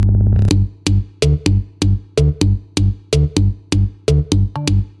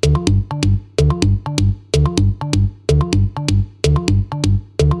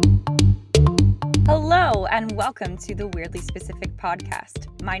welcome to the Weirdly Specific podcast.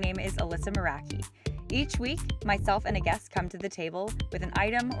 My name is Alyssa Meraki. Each week, myself and a guest come to the table with an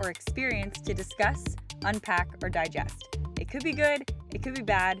item or experience to discuss, unpack, or digest. It could be good, it could be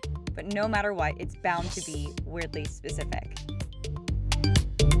bad, but no matter what, it's bound to be weirdly specific.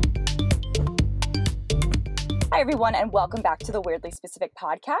 Hi, everyone, and welcome back to the Weirdly Specific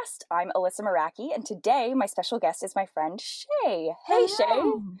podcast. I'm Alyssa Meraki, and today my special guest is my friend Shay. Hey, Shay.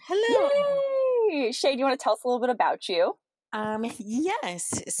 Hello. Yay! Shay, do you want to tell us a little bit about you?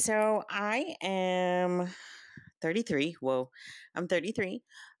 Yes. So I am 33. Whoa, I'm 33.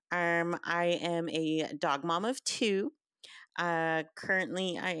 I am a dog mom of two.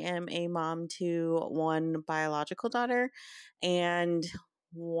 Currently, I am a mom to one biological daughter and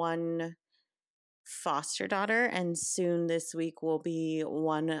one foster daughter, and soon this week will be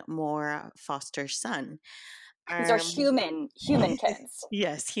one more foster son. These are human kids.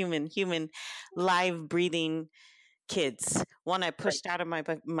 Yes, human, live breathing kids. One I pushed out of my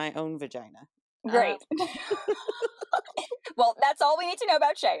own vagina. Great. Well, that's all we need to know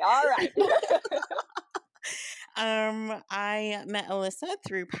about Shay. All right. I met Alyssa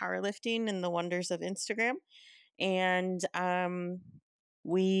through powerlifting and the wonders of Instagram, and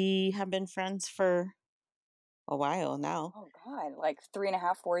we have been friends for a while now. Oh God, like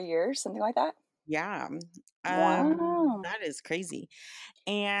 3.5, 4 years, something like that. Yeah. Wow. That is crazy.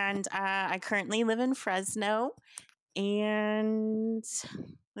 And I currently live in Fresno. And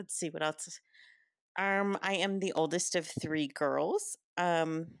let's see what else. I am the oldest of three girls.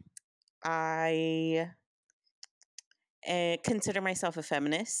 I consider myself a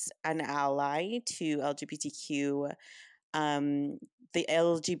feminist, an ally to LGBTQ, the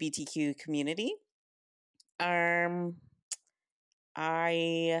LGBTQ community.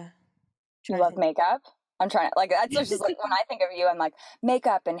 You love makeup? I'm trying to, like, that's just like, when I think of you, I'm like,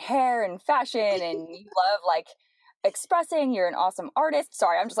 makeup and hair and fashion, and you love, like, expressing. You're an awesome artist.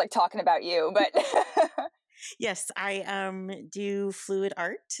 Sorry, I'm just, like, talking about you, but... Yes, I do fluid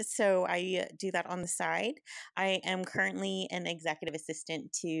art, so I do that on the side. I am currently an executive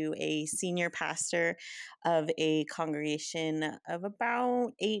assistant to a senior pastor of a congregation of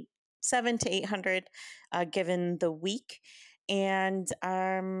about 700 to 800 given the week. And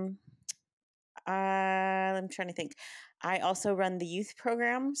I'm trying to think. I also run the youth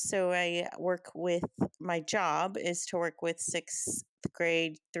program, so I work with, my job is to work with 6th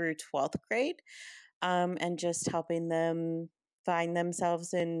grade through 12th grade. And just helping them find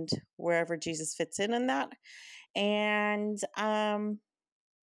themselves and wherever Jesus fits in that. And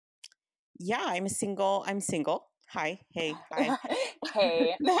yeah, I'm single. Hi, hey, hi.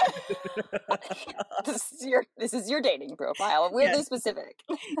 Hey. This is your dating profile. Weirdly Yes. specific.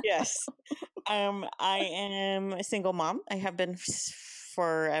 Yes. I am a single mom. I have been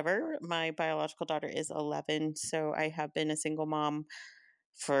forever. My biological daughter is 11, so I have been a single mom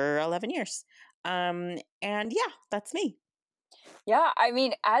for 11 years. And yeah, that's me. Yeah, I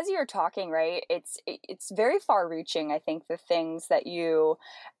mean, as you're talking, right, it's very far-reaching, I think, the things that you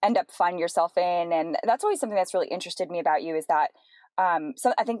end up finding yourself in, and that's always something that's really interested me about you is that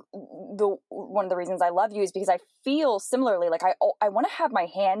so I think one of the reasons I love you is because I feel similarly, like I want to have my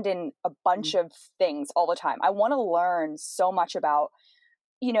hand in a bunch of things all the time. I want to learn so much about,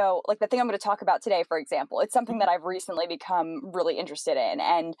 you know, like the thing I'm going to talk about today, for example. It's something that I've recently become really interested in,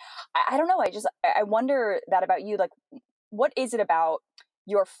 and I don't know, I wonder that about you, like, what is it about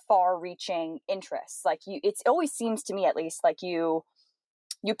your far-reaching interests? Like, it always seems to me, at least, like you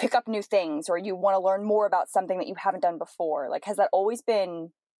pick up new things, or you want to learn more about something that you haven't done before. Like, has that always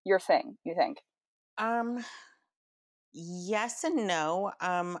been your thing, you think? Yes and no.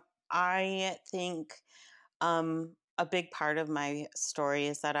 I think a big part of my story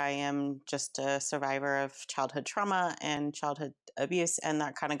is that I am just a survivor of childhood trauma and childhood abuse, and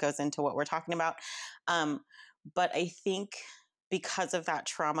that kind of goes into what we're talking about. But I think because of that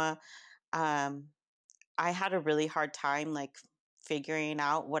trauma, um, I had a really hard time, like, figuring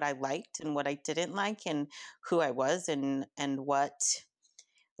out what I liked and what I didn't like, and who I was, and what,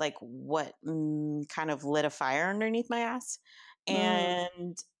 like, what kind of lit a fire underneath my ass.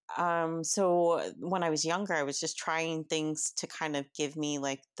 And so when I was younger, I was just trying things to kind of give me,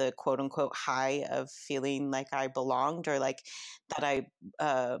 like, the quote unquote high of feeling like I belonged, or like that I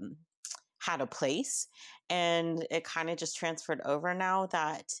had a place. And it kind of just transferred over now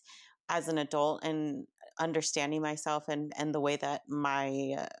that as an adult and understanding myself, and the way that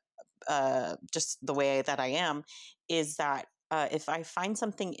my just the way that I am, is that if I find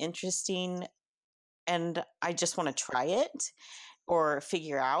something interesting and I just want to try it or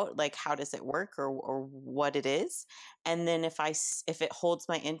figure out, like, how does it work, or what it is, and then if it holds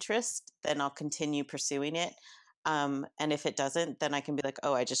my interest, then I'll continue pursuing it. And if it doesn't, then I can be like,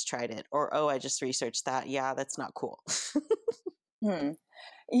 oh, I just tried it, or oh, I just researched that. Yeah, that's not cool. Hmm.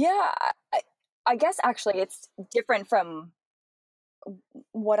 Yeah, I guess actually it's different from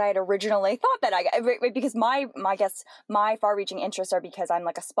what I'd originally thought that because my guess my far-reaching interests are because I'm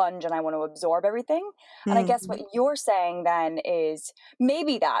like a sponge and I want to absorb everything. And I guess what Mhm. you're saying then is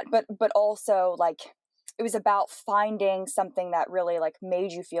maybe that, but also like it was about finding something that really like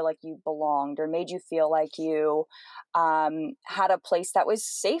made you feel like you belonged or made you feel like you had a place that was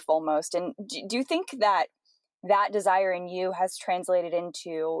safe almost. And do you think that that desire in you has translated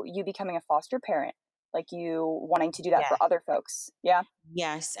into you becoming a foster parent? Like you wanting to do that Yeah. for other folks? Yeah.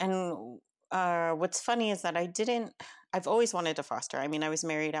 Yes. And what's funny is that I've always wanted to foster. I mean, I was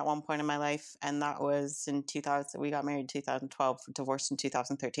married at one point in my life, and that was in 2000. We got married in 2012, divorced in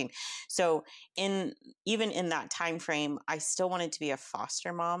 2013. So, in even in that time frame, I still wanted to be a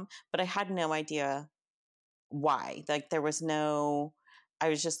foster mom, but I had no idea why. Like, there was no, I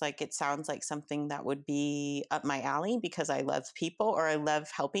was just like, it sounds like something that would be up my alley because I love people or I love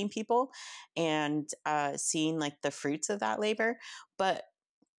helping people and seeing like the fruits of that labor. But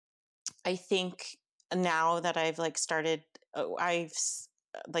I think now that I've like started,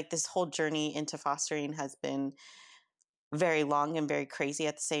 like this whole journey into fostering has been very long and very crazy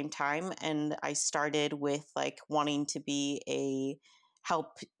at the same time. And I started with like wanting to be a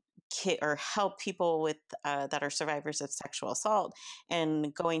help kid or help people with that are survivors of sexual assault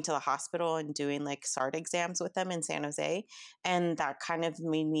and going to the hospital and doing like SART exams with them in San Jose. And that kind of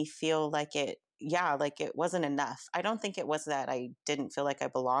made me feel like yeah, like it wasn't enough. I don't think it was that I didn't feel like I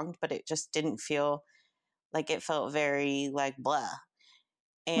belonged, but it just didn't feel like it felt very like blah.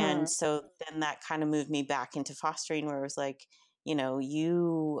 And Hmm. so then that kind of moved me back into fostering where it was like,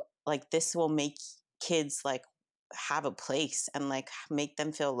 you like this will make kids like have a place and like make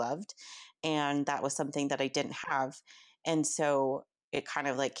them feel loved. And that was something that I didn't have. And so it kind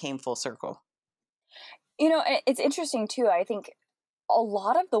of like came full circle. It's interesting too. I think a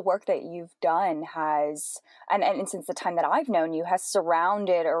lot of the work that you've done has, and since the time that I've known you, has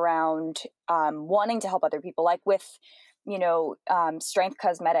surrounded around wanting to help other people, like with, Strength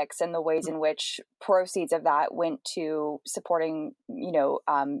Cosmetics and the ways in which proceeds of that went to supporting,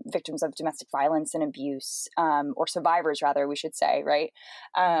 victims of domestic violence and abuse, or survivors, rather, we should say, right?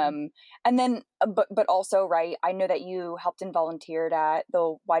 Mhm. And then, but also, right, I know that you helped and volunteered at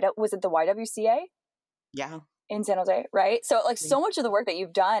the was it the YWCA? Yeah. In San Jose, right? So like Mm. so much of the work that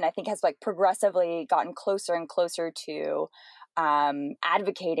you've done, I think has like progressively gotten closer and closer to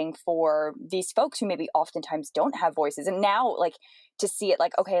advocating for these folks who maybe oftentimes don't have voices. And now like to see it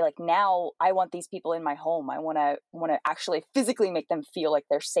like, okay, like now I want these people in my home. I want to actually physically make them feel like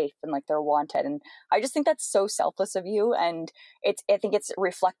they're safe and like they're wanted. And I just think that's so selfless of you. And I think it's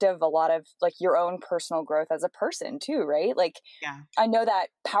reflective of a lot of like your own personal growth as a person too, right? Like Yeah. I know that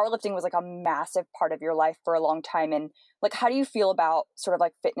powerlifting was like a massive part of your life for a long time. And like, how do you feel about sort of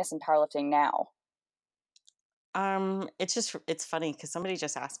like fitness and powerlifting now? It's funny because somebody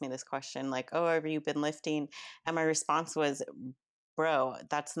just asked me this question, like, "Oh, have you been lifting?" And my response was, "Bro,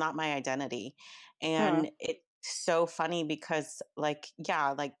 that's not my identity." Hmm. And it's so funny because, like,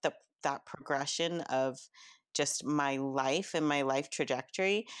 yeah, like that progression of just my life and my life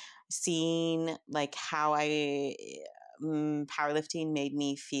trajectory, seeing like how powerlifting made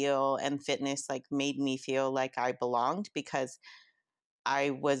me feel and fitness like made me feel like I belonged because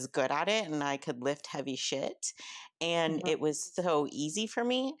I was good at it and I could lift heavy shit. And Mhm. it was so easy for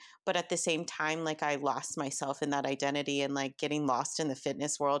me. But at the same time, like I lost myself in that identity and like getting lost in the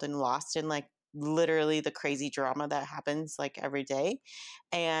fitness world and lost in like literally the crazy drama that happens like every day.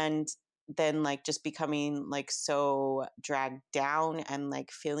 And then like just becoming like so dragged down and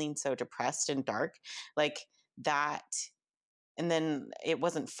like feeling so depressed and dark. Like that and then it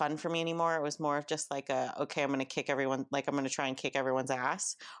wasn't fun for me anymore. It was more of just like okay, I'm going to kick everyone, like I'm going to try and kick everyone's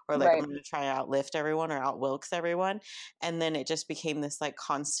ass, or like I'm Right. going to try to outlift everyone or outwilks everyone. And then it just became this like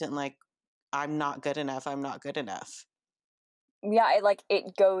constant, like, I'm not good enough. I'm not good enough. Yeah,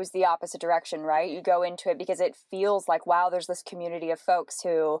 it goes the opposite direction, right? You go into it because it feels like wow, there's this community of folks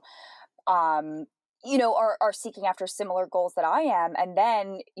who um are seeking after similar goals that I am, and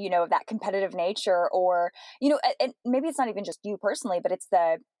then that competitive nature, or and maybe it's not even just you personally, but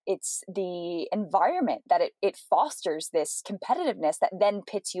it's the environment that it fosters this competitiveness that then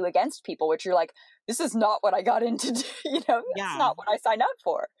pits you against people, which you're like, this is not what I got into that's Yeah. not what I signed up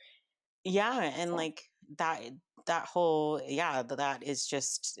for. Yeah. And So, like that whole, yeah, that is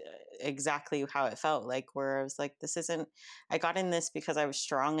just exactly how it felt like, where I was like, this isn't, I got in this because I was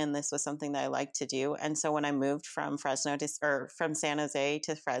strong and this was something that I liked to do. And so when I moved from Fresno to, or from San Jose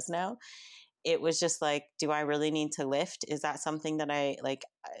to Fresno, it was just like, do I really need to lift? Is that something that I like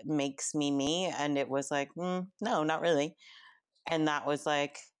makes me me? And it was like, no, not really. And that was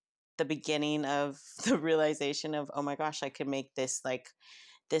like the beginning of the realization of, oh my gosh, I could make this like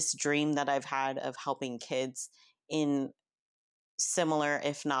this dream that I've had of helping kids in similar,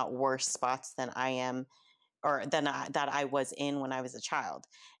 if not worse, spots than I am or that I was in when I was a child.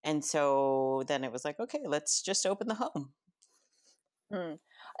 And so then it was like, okay, let's just open the home. Mm.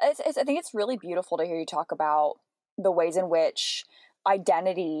 I think it's really beautiful to hear you talk about the ways in which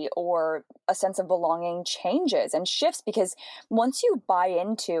identity or a sense of belonging changes and shifts, because once you buy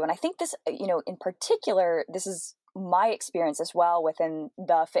into, and I think this, in particular, this is my experience as well within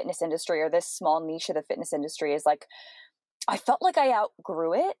the fitness industry or this small niche of the fitness industry, is like I felt like I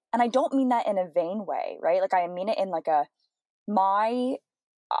outgrew it. And I don't mean that in a vain way, right? Like I mean it in like a my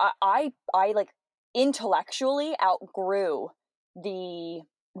I like intellectually outgrew the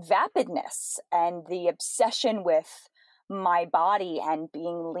vapidness and the obsession with my body and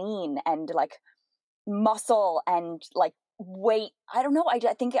being lean and like muscle and like weight. I don't know. I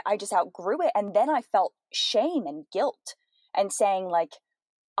think I just outgrew it. And then I felt shame and guilt and saying like,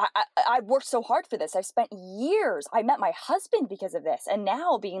 I worked so hard for this. I've spent years. I met my husband because of this. And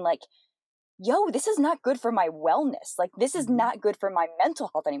now being like, yo, this is not good for my wellness. Like, this is Mhm. not good for my mental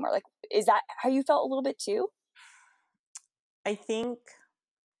health anymore. Like, is that how you felt a little bit too? I think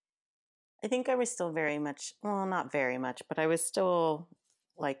I think I was still very much, well, not very much, but I was still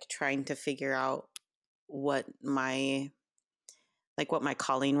like trying to figure out what my what my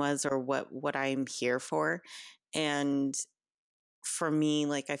calling was or what I'm here for. And for me,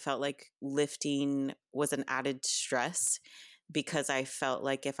 like I felt like lifting was an added stress because I felt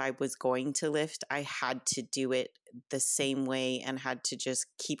like if I was going to lift, I had to do it the same way and had to just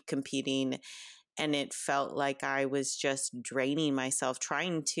keep competing. And it felt like I was just draining myself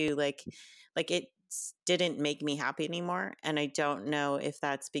trying to like it didn't make me happy anymore. And I don't know if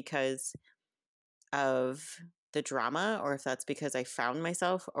that's because of the drama or if that's because I found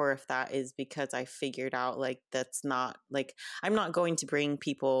myself or if that is because I figured out like that's not like I'm not going to bring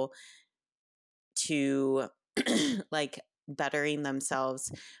people to like bettering themselves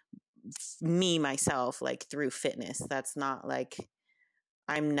me myself like through fitness. That's not like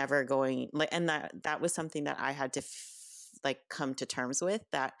I'm never going like and that was something that I had to like come to terms with,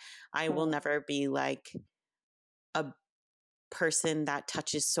 that I will Mm. never be like a person that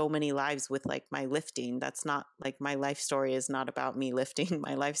touches so many lives with like my lifting. That's not like my life story is not about me lifting.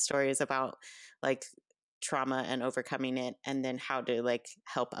 My life story is about like trauma and overcoming it and then how to like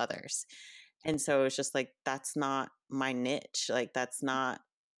help others. And so it's just like that's not my niche. Like that's not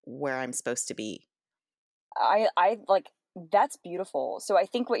where I'm supposed to be. I like that's beautiful. So I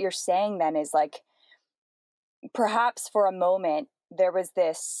think what you're saying then is like perhaps for a moment there was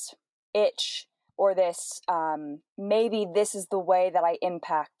this itch or this maybe this is the way that I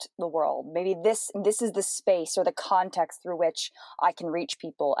impact the world. Maybe this is the space or the context through which I can reach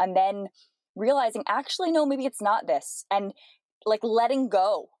people. And then realizing actually no, maybe it's not this. And like letting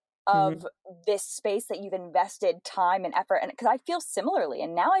go Mm-hmm. of this space that you've invested time and effort, and because I feel similarly.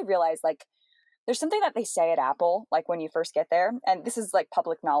 And now I realize like there's something that they say at Apple, like when you first get there, and this is like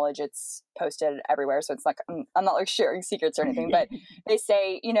public knowledge. It's posted everywhere, so it's like I'm not like sharing secrets or anything. But they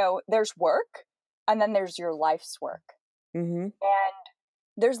say, there's work, and then there's your life's work, Mm-hmm. and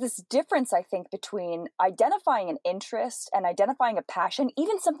there's this difference, I think, between identifying an interest and identifying a passion,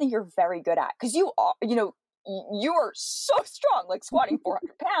 even something you're very good at, because you are, you are so strong, like squatting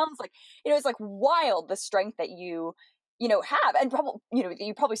 400 pounds, like it's like wild the strength that you have, and probably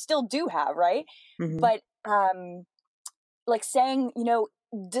you probably still do have, right? Mm-hmm. But like saying,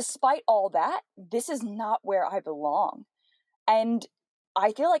 despite all that, this is not where I belong. And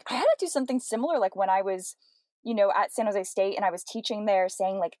I feel like I had to do something similar, like when I was at San Jose State and I was teaching there,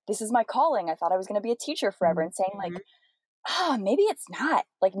 saying like this is my calling. I thought I was going to be a teacher forever, and saying like, maybe it's not.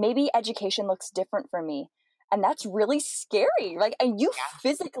 Like maybe education looks different for me. And that's really scary. Like, and you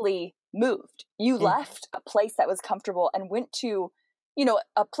physically moved. You Mm-hmm. left a place that was comfortable and went to,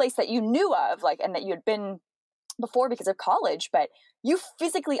 a place that you knew of, like, and that you had been before because of college, but you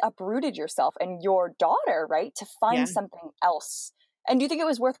physically uprooted yourself and your daughter, right, to find Yeah. something else. And do you think it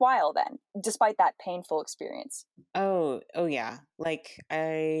was worthwhile then, despite that painful experience? Oh yeah. Like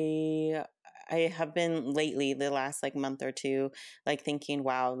I have been lately the last like month or two like thinking,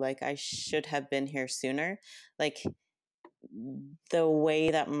 wow, like I should have been here sooner. Like the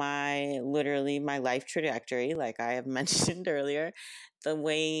way that my life trajectory, like I have mentioned earlier, the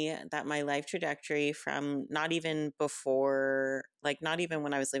way that my life trajectory from not even before, like not even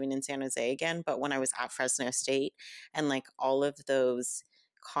when I was living in San Jose again, but when I was at Fresno State and like all of those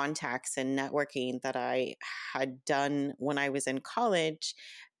contacts and networking that I had done when I was in college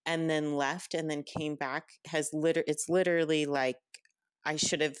and then left and then came back it's literally like I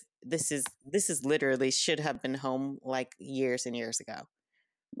should have this is literally should have been home like years and years ago.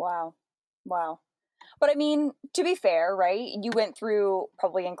 Wow. Wow. But I mean, to be fair, right? You went through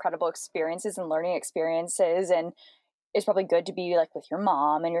probably incredible experiences and learning experiences, and it's probably good to be like with your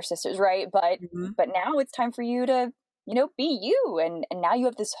mom and your sisters, right? Mhm. But now it's time for you to, be you, and now you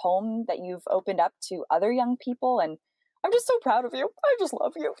have this home that you've opened up to other young people, and I'm just so proud of you. I just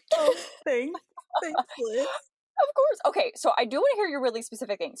love you. Oh, thanks. Thanks, Liz. Of course. Okay, so I do want to hear your really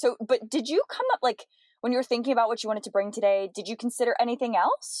specific thing. So, but did you come up like when you were thinking about what you wanted to bring today, did you consider anything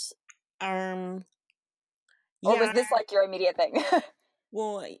else? Um, Or was yeah, this like your immediate thing?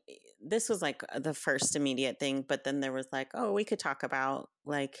 well, this was like the first immediate thing, but then there was like, oh, we could talk about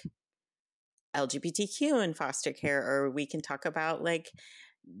like LGBTQ in foster care, or we can talk about like,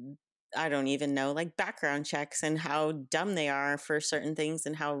 I don't even know, like background checks and how dumb they are for certain things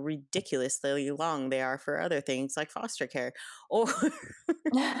and how ridiculously long they are for other things like foster care. Or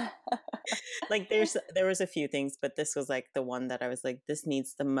like there was a few things, but this was like the one that I was like, this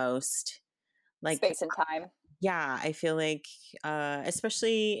needs the most like Space and time. yeah, I feel like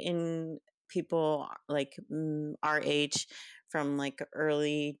especially in people like our age from like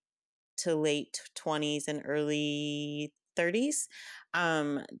early to late 20s and early 30s,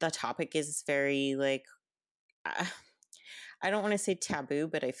 the topic is very like uh, I don't want to say taboo,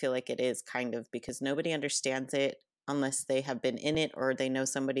 but I feel like it is kind of because nobody understands it unless they have been in it or they know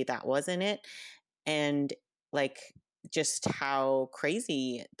somebody that was in it, and like just how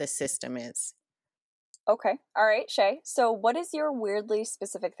crazy the system is. Okay. All right, Shay. So, what is your weirdly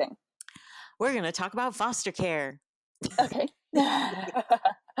specific thing? We're going to talk about foster care. Okay. Dun,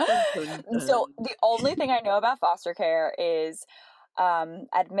 dun, So, dun. the only thing I know about foster care is,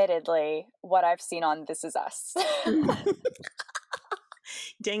 admittedly, what I've seen on This Is Us.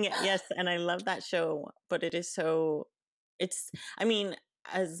 Dang it. Yes. And I love that show, but it is so, it's, I mean,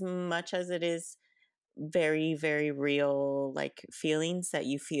 as much as it is very, very real, like feelings that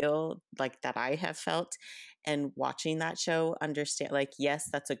you feel like that I have felt and watching that show, understand, like, yes,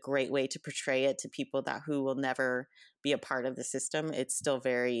 that's a great way to portray it to people that who will never be a part of the system. It's still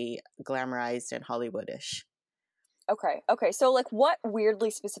very glamorized and Hollywoodish. Okay. Okay. So, like, what weirdly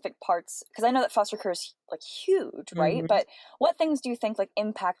specific parts? Because I know that foster care is like huge, right? Hmm. But what things do you think like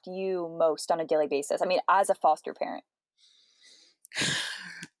impact you most on a daily basis? I mean, as a foster parent.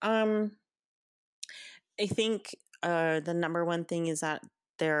 um, I think the number one thing is that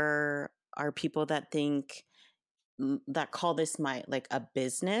there are people that think that call this my like a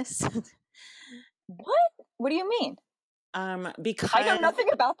business. What? What do you mean? I know Because nothing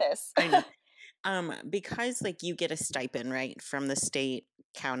about this. I know because like you get a stipend right from the state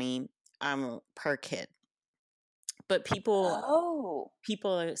county per kid, but Oh.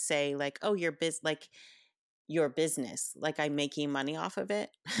 people say like, oh, your business, like I'm making money off of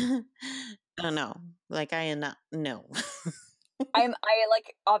it. I don't know, like I am not, no. I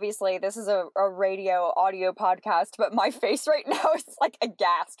like obviously this is a radio audio podcast, but my face right now is like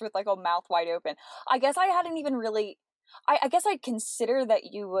aghast with like a mouth wide open. I guess I hadn't even really I guess I'd consider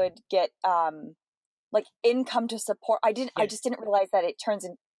that you would get like income to support. I just Yes. didn't realize that it turns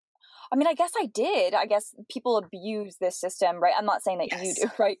in I mean, I guess I did. I guess people abuse this system, right? I'm not saying that you Yes. do,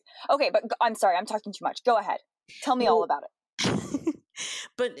 right? Okay, but I'm sorry, I'm talking too much. Go ahead. Tell me all Well, about it.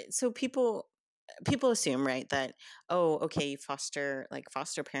 but so people assume right that, oh, okay, foster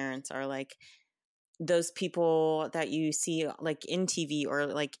parents are like those people that you see like in TV or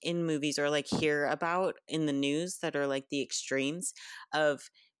like in movies or like hear about in the news that are like the extremes of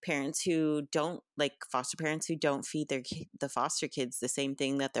parents who don't like foster parents who don't feed the foster kids the same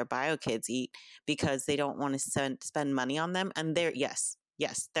thing that their bio kids eat because they don't want to spend money on them. And there, yes,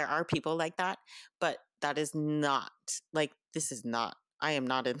 there are people like that, but that is not like, this is not, I am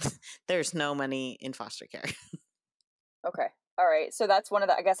not in there's no money in foster care. Okay. All right. So that's one of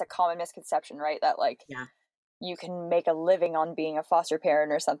the I guess a common misconception, right? That like Yeah. you can make a living on being a foster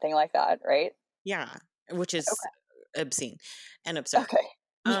parent or something like that, right? Yeah, which is Okay. obscene and absurd. Okay.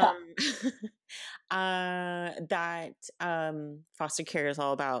 Yeah. Um, that foster care is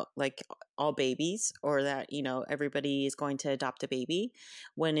all about like all babies, or that everybody is going to adopt a baby,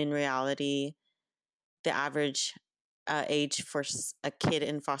 when in reality, the average age for a kid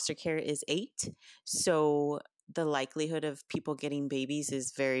in foster care is 8. So the likelihood of people getting babies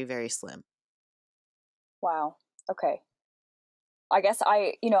is very, very slim. Wow. Okay. I guess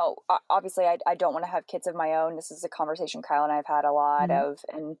obviously I don't want to have kids of my own. This is a conversation Kyle and I've had a lot Mhm. of.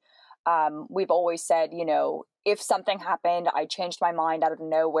 And we've always said, if something happened, I changed my mind out of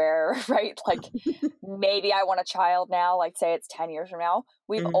nowhere, right? Like maybe I want a child now, like say it's 10 years from now.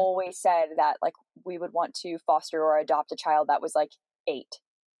 We've Mhm. always said that like we would want to foster or adopt a child that was like 8.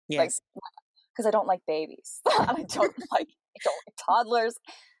 Like Yes. because I don't like babies. And I don't like toddlers.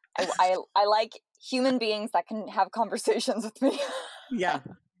 I like human beings that can have conversations with me. Yeah.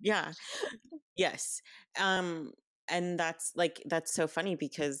 Yeah. Yes. Um, and that's so funny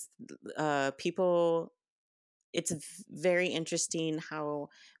because people it's very interesting how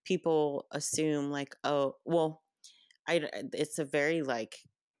people assume like, oh, well, it's a very like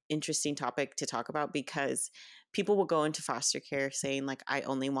interesting topic to talk about because people will go into foster care saying like I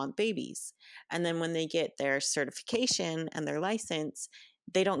only want babies. And then when they get their certification and their license,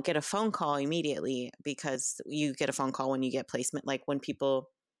 they don't get a phone call immediately because you get a phone call when you get placement. Like when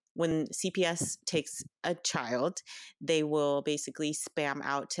CPS takes a child, they will basically spam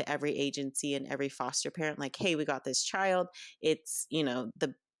out to every agency and every foster parent like, hey, we got this child. It's,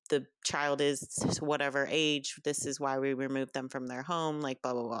 the child is whatever age. This is why we removed them from their home, like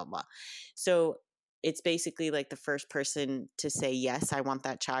blah, blah, blah, blah. So it's basically like the first person to say, yes, I want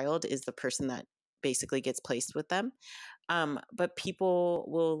that child is the person that basically gets placed with them. But people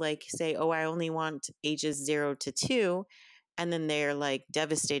will like say, oh, I only want ages 0 to 2. And then they're like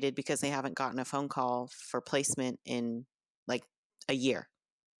devastated because they haven't gotten a phone call for placement in like a year.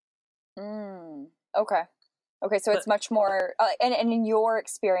 Mm, okay. Okay, so But it's much more and in your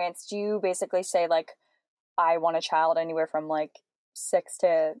experience, do you basically say like I want a child anywhere from like 6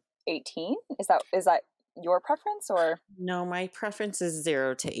 to 18? Is that your preference or no, my preference is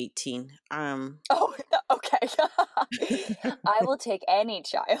 0 to 18. Oh, okay. I will take any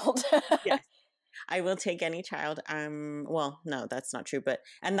child. Yes. I will take any child. Well, no, that's not true, but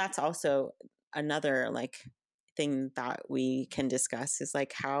and that's also another like thing that we can discuss is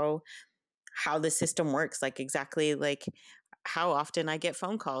like how the system works, like exactly like how often I get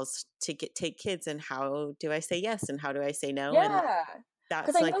phone calls to take kids and how do I say yes and how do I say no, and Yeah,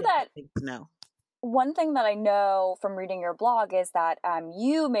 because that's I like know a that big thing to know. one thing that I know from reading your blog is that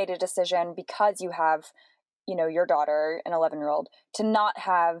you made a decision because you have, your daughter, an 11-year-old, to not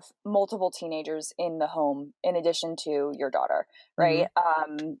have multiple teenagers in the home in addition to your daughter, Hmm. right?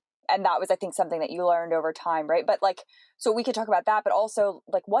 And that was, I think, something that you learned over time, right? But like, so we could talk about that, but also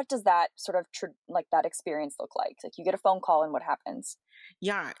like, what does that sort of like that experience look like? Like, you get a phone call, and what happens?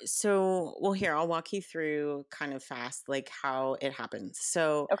 Yeah. So, well, here I'll walk you through kind of fast, like how it happens.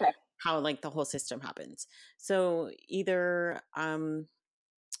 So, Okay. how like the whole system happens. So, either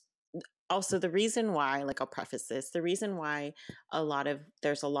also the reason why, like I'll preface this, the reason why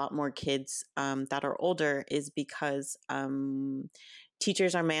there's a lot more kids that are older is because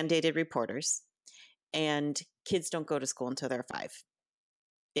teachers are mandated reporters, and kids don't go to school until they're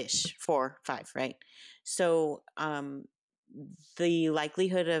 5-ish, 4, 5, right? So the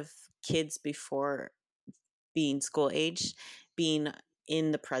likelihood of kids before being school age being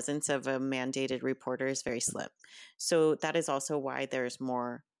in the presence of a mandated reporter is very slim. So that is also why there's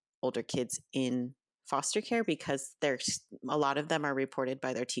more older kids in foster care because there's a lot of them are reported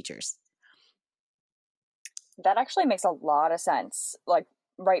by their teachers. That actually makes a lot of sense. Like,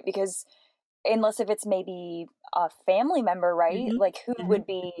 right, because unless if it's maybe a family member, right? Hmm. Like who Hmm. would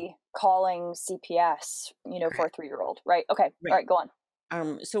be calling CPS, for a Correct. 3-year-old, right? Okay. All Right. right, go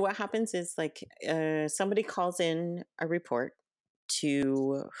on. So what happens is like somebody calls in a report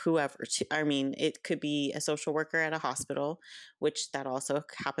to whoever. I mean, it could be a social worker at a hospital, which that also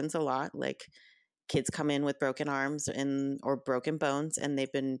happens a lot. Like kids come in with broken arms and or broken bones, and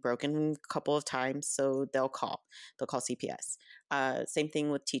they've been broken a couple of times, so they'll call CPS. Same thing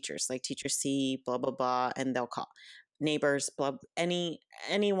with teachers. Like teachers see blah blah blah, and they'll call neighbors. Blah.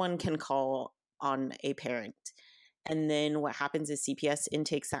 Anyone can call on a parent. And then what happens is CPS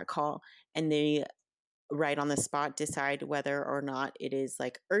intakes that call and they right on the spot decide whether or not it is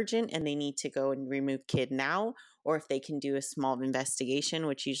like urgent and they need to go and remove kid now, or if they can do a small investigation,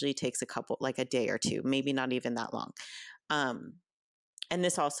 which usually takes like a day or two, maybe not even that long. Um, and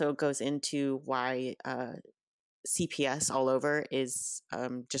this also goes into why CPS all over is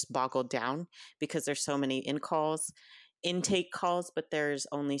just boggled down because there's so many intake calls, but there's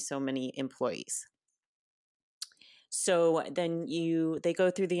only so many employees. So then they go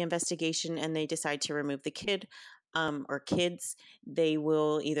through the investigation and they decide to remove the kid or kids. They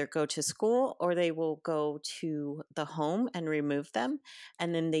will either go to school or they will go to the home and remove them.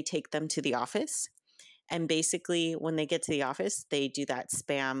 And then they take them to the office. And basically, when they get to the office, they do that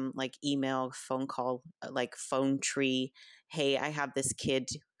spam like email, phone call, like phone tree. Hey, I have this kid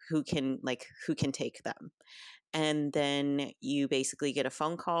who can take them. And then you basically get a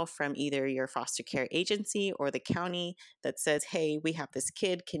phone call from either your foster care agency or the county that says, hey, we have this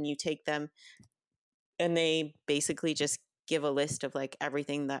kid, can you take them? And they basically just give a list of like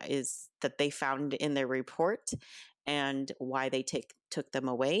everything that they found in their report and why they took them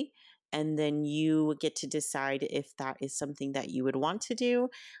away. And then you get to decide if that is something that you would want to do,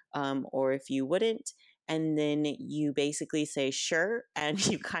 or if you wouldn't. And then you basically say sure, and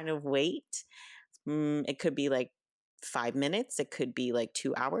you kind of wait. It could be like 5 minutes, it could be like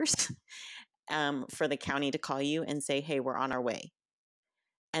 2 hours, for the county to call you and say, hey, we're on our way.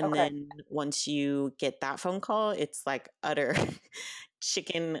 And Okay. then once you get that phone call, it's like utter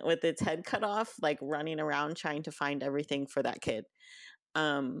chicken with its head cut off, like running around trying to find everything for that kid.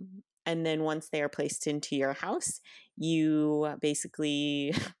 And then once they are placed into your house, you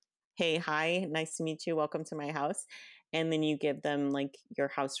basically, hey, hi, nice to meet you, welcome to my house. And then you give them like your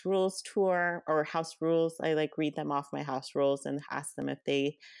house rules tour or house rules. I like read them off my house rules and ask them if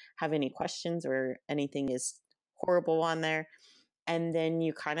they have any questions or anything is horrible on there. And then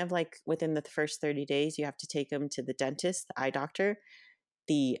you kind of like within the first 30 days, you have to take them to the dentist, the eye doctor,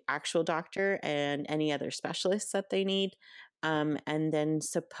 the actual doctor, and any other specialists that they need. And then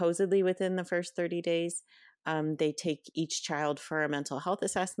supposedly within the first 30 days, they take each child for a mental health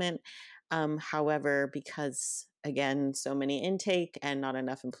assessment. However, because again, so many intake and not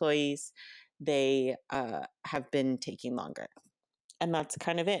enough employees, they have been taking longer. And that's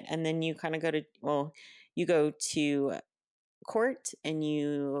kind of it. And then you kind of you go to court and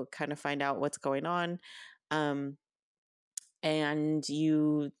you kind of find out what's going on. Um, and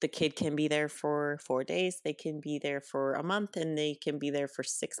the kid can be there for 4 days, they can be there for a month, and they can be there for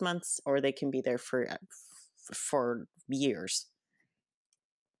 6 months, or they can be there for years.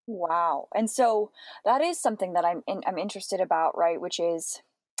 Wow. And so that is something that I'm interested about, right? Which is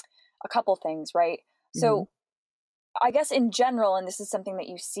a couple things, right? Mm-hmm. So I guess in general, and this is something that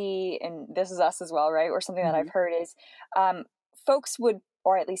you see, and this is us as well, right? Or something that Mm-hmm. I've heard is um, folks would,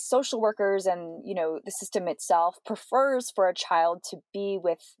 or at least social workers and, the system itself prefers for a child to be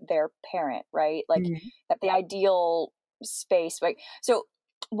with their parent, right? Like Mm-hmm. that the ideal space, right? So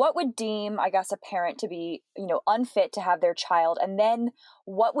what would deem, I guess, a parent to be, unfit to have their child? And then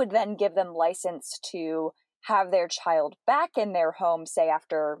what would then give them license to have their child back in their home, say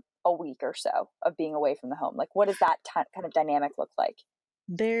after a week or so of being away from the home? Like, what does that kind of dynamic look like?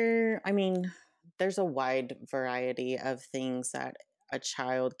 I mean, there's a wide variety of things that a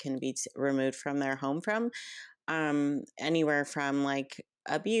child can be removed from their home from, anywhere from like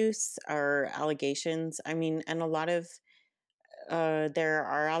abuse or allegations. I mean, and a lot of there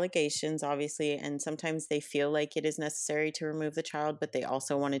are allegations, obviously, and sometimes they feel like it is necessary to remove the child, but they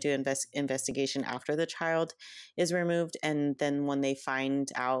also want to do investigation after the child is removed. And then when they find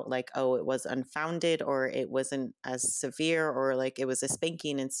out, like, oh, it was unfounded, or it wasn't as severe, or like it was a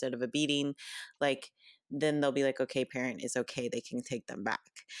spanking instead of a beating, like, then they'll be like, okay, parent is okay, they can take them back.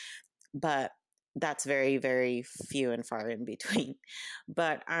 But that's very, very few and far in between.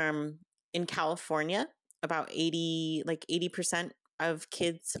 But in California, about 80% of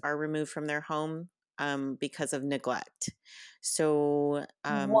kids are removed from their home because of neglect. So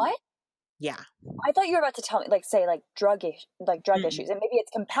What? yeah. I thought you were about to tell me, like, say, like drug Mm. issues, and maybe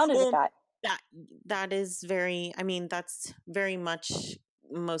it's compounded with Well, that. that that is very. I mean, that's very much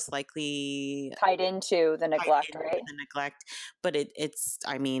most likely Tied into the tied neglect, into right? the neglect, but it's.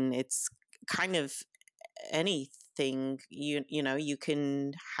 I mean, it's kind of anything. You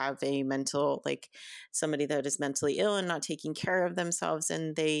can have a mental, like, somebody that is mentally ill and not taking care of themselves,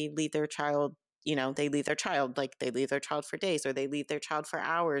 and they leave their child, like they leave their child for days, or they leave their child for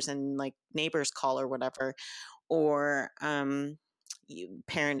hours, and like neighbors call or whatever. Or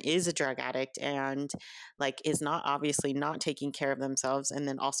parent is a drug addict and like is not, obviously not taking care of themselves, and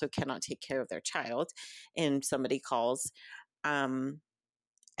then also cannot take care of their child, and somebody calls. um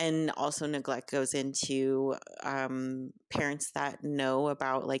and also neglect goes into parents that know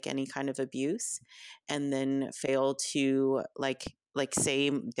about like any kind of abuse and then fail to like say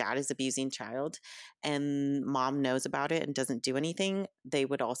dad is abusing child and mom knows about it and doesn't do anything. They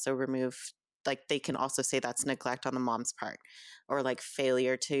would also remove, like, they can also say that's neglect on the mom's part, or like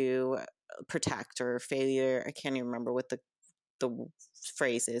failure to protect, or failure, I can't even remember what the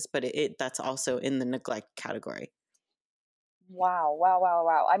phrase is, but that's also in the neglect category. Wow, wow, wow,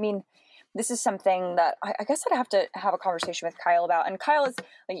 wow. I mean, this is something that I guess I'd have to have a conversation with Kyle about. And Kyle is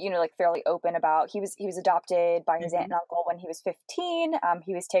like, like fairly open about. He was adopted by his aunt Hmm. and uncle when he was 15.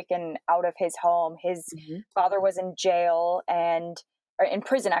 He was taken out of his home. His Hmm. father was in jail or in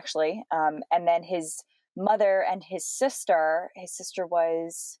prison actually. And then his mother and his sister. His sister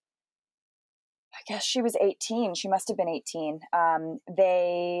was, I guess she was 18. She must have been 18.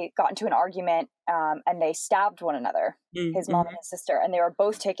 They got into an argument, and they stabbed one another, his mom and Mm-hmm. his sister, and they were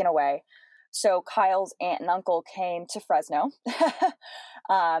both taken away. So Kyle's aunt and uncle came to Fresno.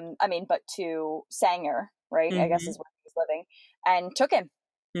 But to Sanger, right? I guess Mm-hmm. is where he was living, and took him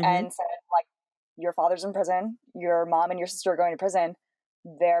Mm-hmm. and said, like, your father's in prison, your mom and your sister are going to prison.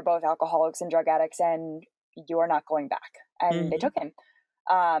 They're both alcoholics and drug addicts, and you are not going back. And they Mm-hmm. took him.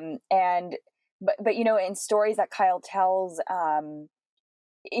 And but in stories that Kyle tells,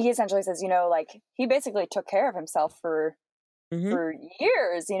 he essentially says, like, he basically took care of himself Mm-hmm. for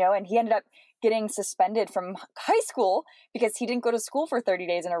years, and he ended up getting suspended from high school because he didn't go to school for 30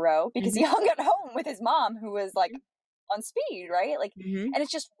 days in a row because he Mm-hmm. hung at home with his mom, who was like on speed, right? Like, Mm-hmm. and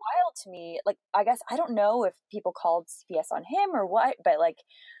it's just wild to me. Like, I guess I don't know if people called CPS on him or what, but like,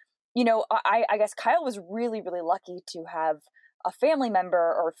 I guess Kyle was really, really lucky to have a family member,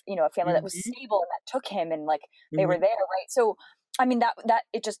 or a family that was Mm-hmm. stable and that took him, and like they were Mm-hmm. there, right? So, I mean, that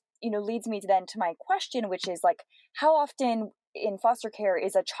it just leads me to my question, which is like, how often in foster care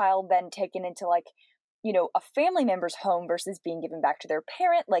is a child then taken into, like, a family member's home versus being given back to their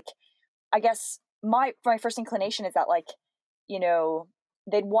parent? Like, I guess my first inclination is that, like, you know,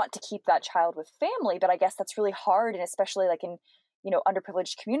 they'd want to keep that child with family, but I guess that's really hard, and especially like in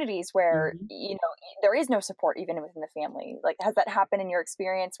underprivileged communities where Mm-hmm. there is no support even within the family. Like, has that happened in your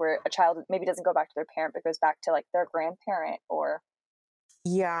experience where a child maybe doesn't go back to their parent but goes back to like their grandparent or?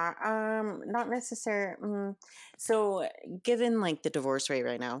 Yeah, not necessarily. So, given like the divorce rate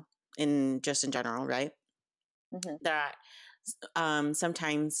right now, in general, right? Hmm. That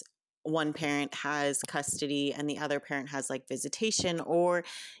sometimes one parent has custody and the other parent has like visitation, or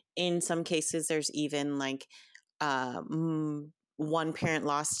in some cases, there's even like one parent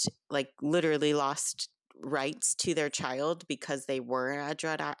lost, like literally lost rights to their child because they were a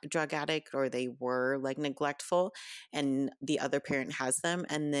drug addict or they were like neglectful, and the other parent has them,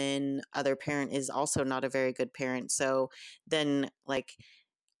 and then other parent is also not a very good parent. So then like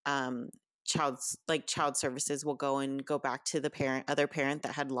um child services will go back to the other parent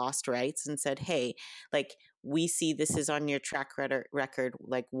that had lost rights and said, hey, like, we see this is on your record,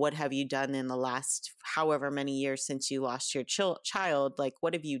 like, what have you done in the last however many years since you lost your child, like,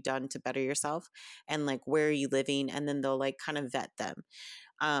 what have you done to better yourself, and like, where are you living? And then they'll like kind of vet them.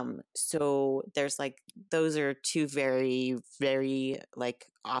 So there's like, those are two very, very like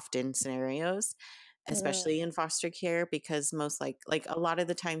often scenarios, Mm. especially in foster care, because most like a lot of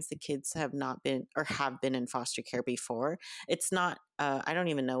the times the kids have not been or have been in foster care before. It's not I don't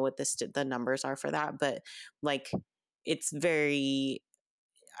even know what the numbers are for that, but like, it's very,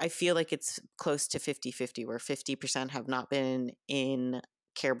 I feel like it's close to 50-50, where 50% have not been in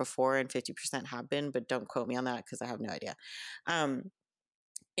care before and 50% have been, but don't quote me on that because I have no idea. um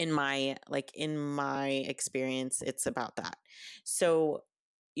in my experience, it's about that. So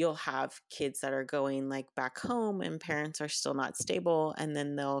you'll have kids that are going like back home and parents are still not stable, and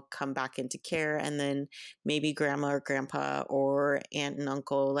then they'll come back into care, and then maybe grandma or grandpa or aunt and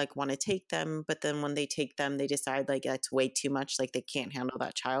uncle like want to take them, but then when they take them they decide like that's way too much, like they can't handle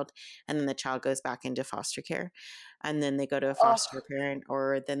that child, and then the child goes back into foster care, and then they go to a Oh. foster parent,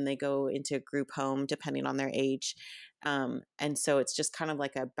 or then they go into a group home depending on their age. And so it's just kind of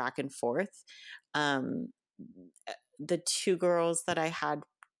like a back and forth. Um, the two girls that I had,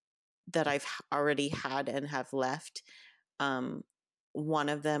 that I've already had and have left, um, one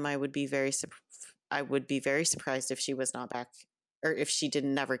of them I would be very surprised if she was not back, or if she did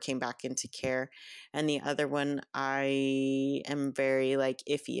never came back into care. And the other one, I am very like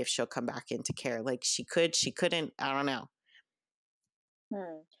iffy if she'll come back into care. Like, she couldn't, I don't know.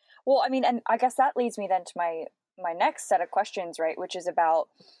 Hmm. Well, I mean, and I guess that leads me then to my next set of questions, right? Which is about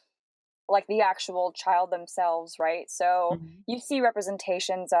like the actual child themselves, right? So Mhm. you see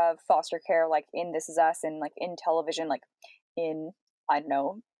representations of foster care like in This Is Us and like in television, like in, I don't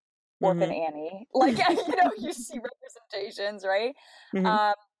know, Orphan Mhm. Annie. Like, you see representations, right? Mhm.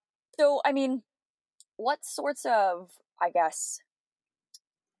 Um, so I mean, what sorts of, I guess,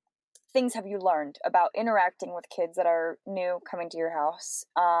 things have you learned about interacting with kids that are new coming to your house?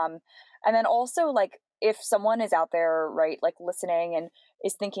 And then also, like, if someone is out there, right, like listening and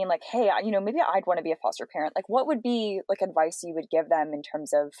is thinking, like, hey, maybe I'd want to be a foster parent. Like, what would be like advice you would give them in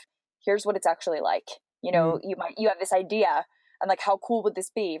terms of, here's what it's actually like? Mhm. You have this idea, and like, how cool would this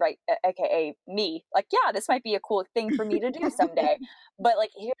be, right? AKA me. Like, yeah, this might be a cool thing for me to do someday, but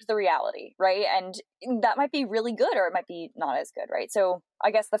like, here's the reality, right? And that might be really good or it might be not as good, right? So I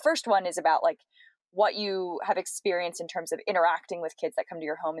guess the first one is about like, what you have experienced in terms of interacting with kids that come to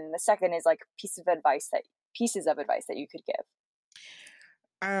your home, and the second is like pieces of advice that you could give.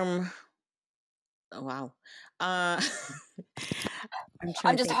 Um, oh, wow. Uh, I'm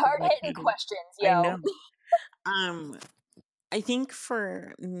trying I'm to just think hard hitting offhand. questions, I yo. know. Um, I think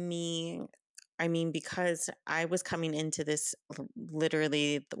for me, I mean, because I was coming into this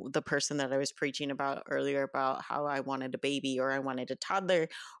literally the person that I was preaching about earlier about how I wanted a baby or I wanted a toddler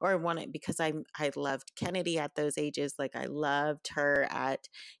or I wanted because I loved Kennedy at those ages. Like I loved her at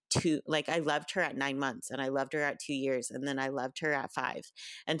I loved her at 9 months and I loved her at 2 years and then I loved her at 5.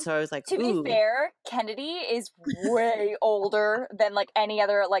 And so I was like, To be ooh, fair, Kennedy is way older than like any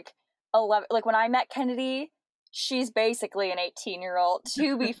other like 11, like when I met Kennedy, she's basically an 18-year-old.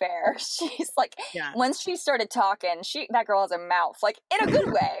 To be fair, she's like yeah. once she started talking, that girl has a mouth, like in a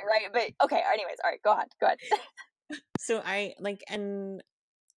good way, right? But okay, anyways, all right, go on, go ahead. So I like and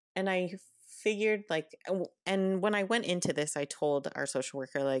I figured and when I went into this, I told our social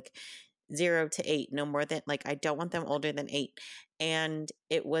worker like 0 to 8, no more than like I don't want them older than 8. And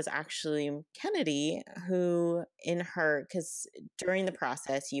it was actually Kennedy who in her because during the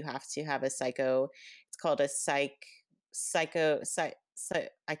process you have to have a it's called a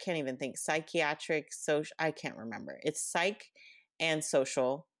I can't even think psychiatric social I can't remember. It's psych and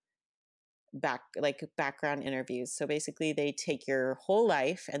social background interviews. So basically they take your whole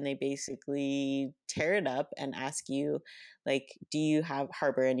life and they basically tear it up and ask you like do you have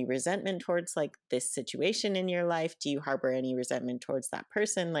harbor any resentment towards like this situation in your life? Do you harbor any resentment towards that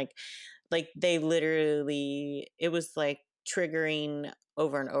person? Like they literally it was like triggering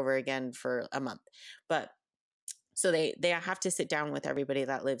over and over again for a month. But so they have to sit down with everybody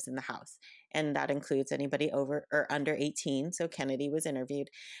that lives in the house, and that includes anybody over or under 18. So Kennedy was interviewed,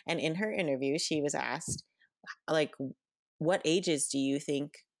 and in her interview, she was asked, like, what ages do you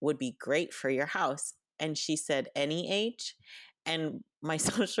think would be great for your house? And she said, any age. And my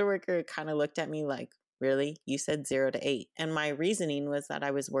social worker kind of looked at me like, really? You said 0 to 8. And my reasoning was that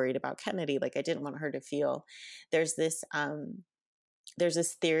I was worried about Kennedy. Like, I didn't want her to feel there's this, there's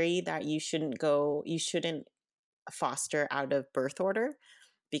this theory that you shouldn't foster out of birth order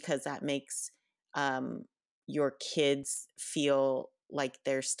because that makes um, your kids feel like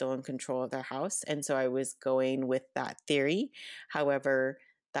they're still in control of their house. And so I was going with that theory. However,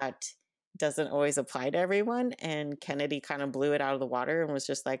 that doesn't always apply to everyone. And Kennedy kind of blew it out of the water and was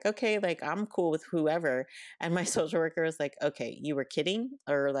just like, okay, like I'm cool with whoever. And my social worker was like, okay, you were kidding?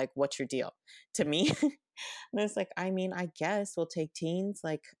 Or like, what's your deal to me? And I was like, I mean, I guess we'll take teens.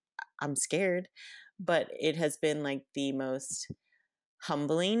 Like, I'm scared. But it has been like the most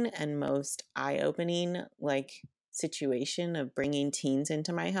humbling and most eye-opening like situation of bringing teens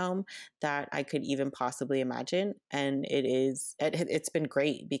into my home that I could even possibly imagine. And it's been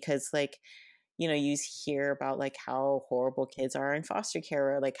great because like you hear about like how horrible kids are in foster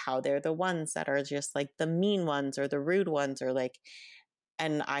care or like how they're the ones that are just like the mean ones or the rude ones or like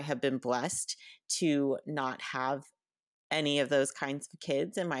and I have been blessed to not have any of those kinds of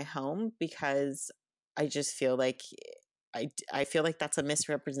kids in my home because I just feel like I feel like that's a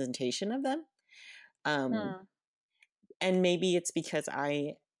misrepresentation of them. Um, Hmm. and maybe it's because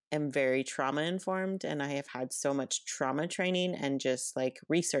I am very trauma informed and I have had so much trauma training and just like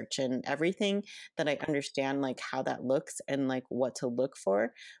research and everything that I understand like how that looks and like what to look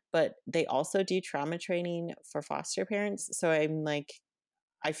for. But they also do trauma training for foster parents. So I'm like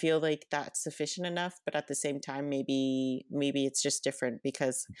I feel like that's sufficient enough, but at the same time, maybe it's just different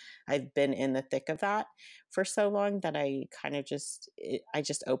because I've been in the thick of that for so long that I kind of I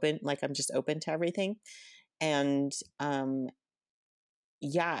just open like I'm just open to everything, and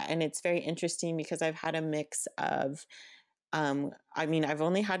yeah, and it's very interesting because I've had a mix of I mean I've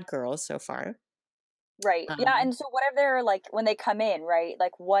only had girls so far. Right. Yeah. Um, And so, what are their like when they come in, right?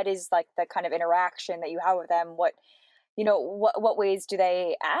 Like, what is like the kind of interaction that you have with them? What ways do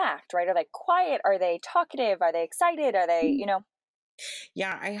they act, right? Are they quiet? Are they talkative? Are they excited? Are they?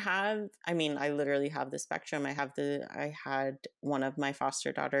 Yeah, I mean, I literally have the spectrum. I had one of my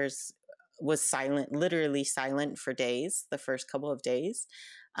foster daughters was silent, literally silent for days, the first couple of days.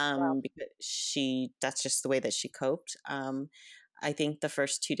 Wow. Because that's just the way that she coped. I think the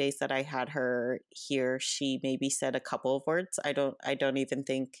first 2 days that I had her here, she maybe said a couple of words. I don't even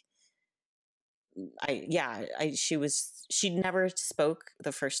think she never spoke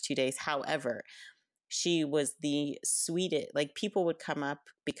the first 2 days. However, she was the sweetest. Like people would come up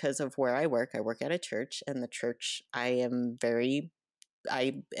because of where I work. I work at a church, and the church I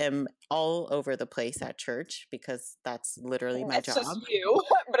am all over the place at church because that's literally my That's just job. you,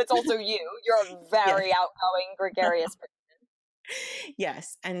 but it's also you. You're a Yes. very outgoing, gregarious person.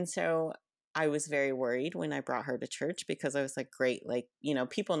 Yes. And so I was very worried when I brought her to church because I was like, great, like,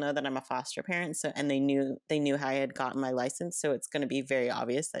 people know that I'm a foster parent, so and they knew how I had gotten my license, so it's going to be very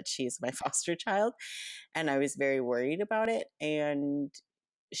obvious that she's my foster child, and I was very worried about it. And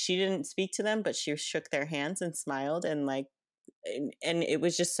she didn't speak to them, but she shook their hands and smiled, and like, and it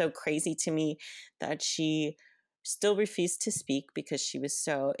was just so crazy to me that she still refused to speak because she was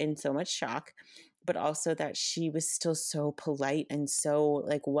so in so much shock, but also that she was still so polite and so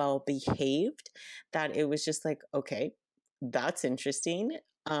like well behaved that it was just like, okay, that's interesting.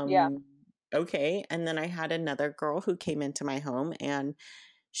 Yeah. um okay. And then I had another girl who came into my home, and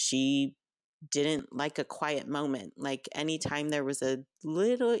she didn't like a quiet moment. Like anytime there was a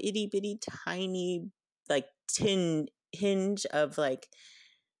little itty bitty tiny like tin hinge of like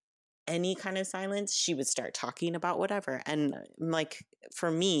any kind of silence, she would start talking about whatever. And like for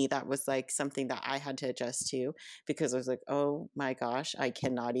me, that was like something that I had to adjust to, because I was like, oh my gosh, I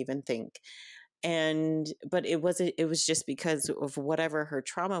cannot even think. And but it was just because of whatever her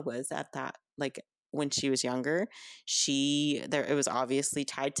trauma was at that, like when she was younger, it was obviously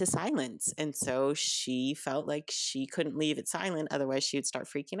tied to silence, and so she felt like she couldn't leave it silent, otherwise she would start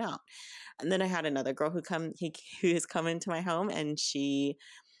freaking out. And then I had another girl who has come into my home, and she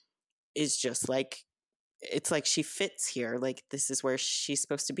is just like, it's like she fits here, like this is where she's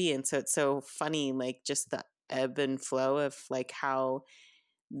supposed to be. And so it's so funny, like just the ebb and flow of like how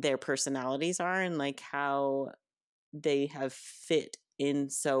their personalities are, and like how they have fit in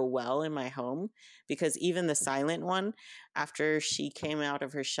so well in my home. Because even the silent one, after she came out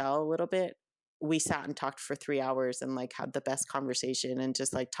of her shell a little bit, we sat and talked for 3 hours and like had the best conversation and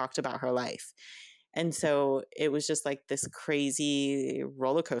just like talked about her life. And so it was just like this crazy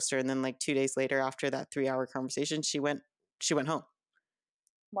roller coaster. And then like 2 days later, after that 3 hour conversation, she went home.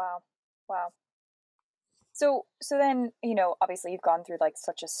 Wow. Wow. So then, obviously you've gone through like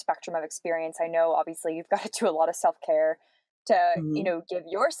such a spectrum of experience. I know obviously you've got to do a lot of self-care to, Hmm. give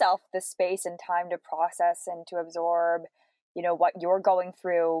yourself the space and time to process and to absorb, what you're going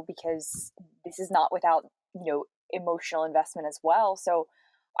through, because this is not without, emotional investment as well. So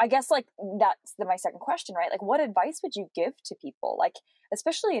I guess like that's my second question, right? Like what advice would you give to people? Like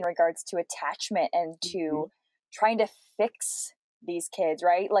especially in regards to attachment and to trying to fix these kids,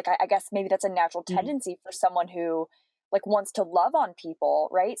 right? Like I guess maybe that's a natural tendency for someone who like wants to love on people,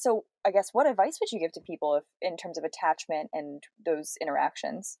 right? So I guess what advice would you give to people if in terms of attachment and those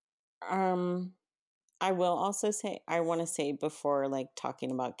interactions? Um, I will also say, I want to say before like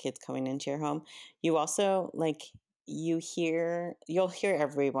talking about kids coming into your home, you also like, you'll hear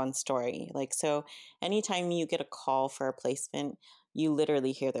everyone's story. Like, so anytime you get a call for a placement, you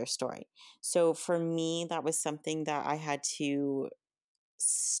literally hear their story. So for me, that was something that I had to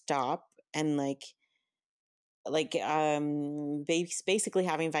stop and basically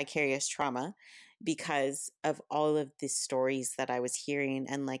having vicarious trauma because of all of the stories that I was hearing,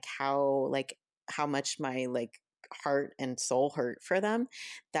 and how much my like heart and soul hurt for them,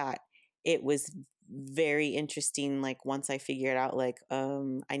 that it was very interesting. Like once I figured out like,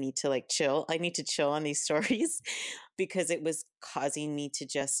 I need to like chill, I need to chill on these stories because it was causing me to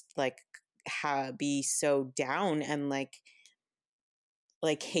just like be so down and like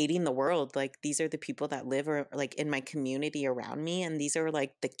hating the world. Like these are the people that live or like in my community around me, and these are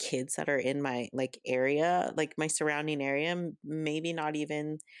like the kids that are in my like area, like my surrounding area, maybe not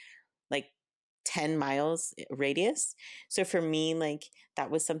even like 10 miles radius. So for me, like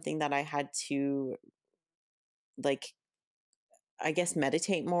that was something that I had to like, I guess,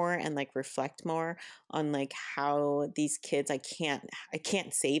 meditate more and like reflect more on like how these kids, I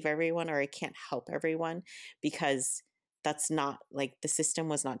can't save everyone, or I can't help everyone, because that's not like, the system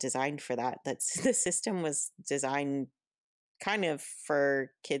was not designed for that. That's the system was designed kind of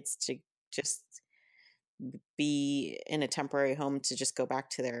for kids to just be in a temporary home, to just go back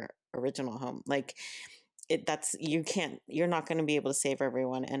to their original home. Like you're not going to be able to save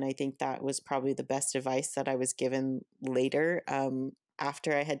everyone. And I think that was probably the best advice that I was given later,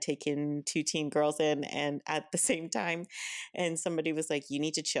 after I had taken two teen girls in and at the same time, and somebody was like, you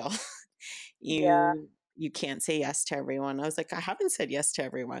need to chill. Yeah. You can't say yes to everyone. I was like, I haven't said yes to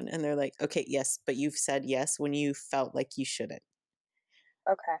everyone. And they're like, okay, yes, but you've said yes when you felt like you shouldn't.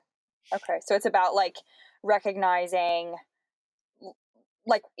 Okay. Okay. So it's about like recognizing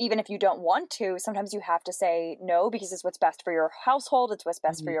like even if you don't want to, sometimes you have to say no because it's what's best for your household, it's what's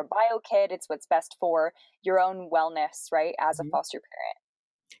best for Mhm, your bio kid, it's what's best for your own wellness, right? As a mhm. foster parent.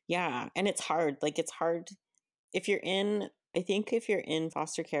 Yeah, and it's hard. Like it's hard if you're in I think if you're in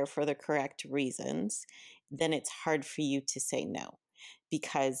foster care for the correct reasons, then it's hard for you to say no,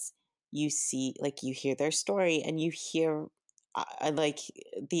 because you see, like, you hear their story and you hear I like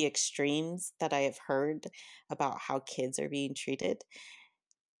the extremes that I have heard about how kids are being treated.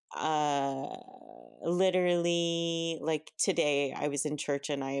 Uh, Literally, like today, I was in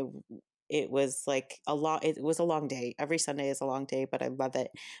church and it was like it was a long day. Every Sunday is a long day, but I love it.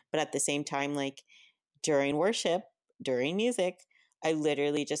 But at the same time, like during worship, during music, I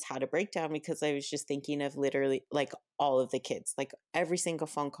literally just had a breakdown because I was just thinking of literally like all of the kids, like every single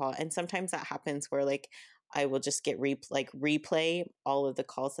phone call. And sometimes that happens where like I will just get replay all of the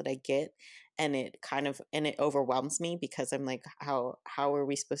calls that I get, and it overwhelms me because I'm like, how are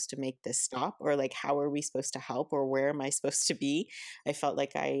we supposed to make this stop, or like how are we supposed to help, or where am I supposed to be? I felt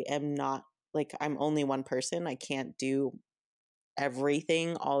like I am not, like I'm only one person. I can't do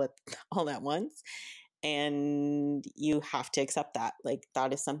everything all at once, and you have to accept that. Like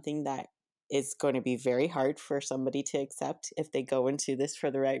that is something that is going to be very hard for somebody to accept if they go into this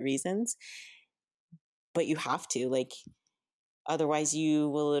for the right reasons, but you have to, like, otherwise you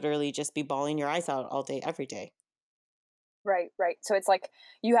will literally just be bawling your eyes out all day every day. Right, right. So it's like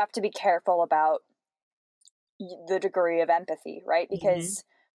you have to be careful about the degree of empathy, right? Mhm. Because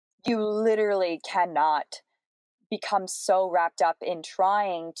you literally cannot become so wrapped up in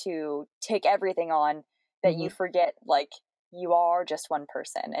trying to take everything on that you Mhm. forget, like, you are just one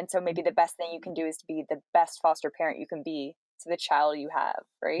person. And so maybe the best thing you can do is to be the best foster parent you can be to the child you have,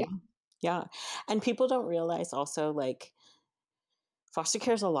 Yeah. right? Yeah. And people don't realize also, like, foster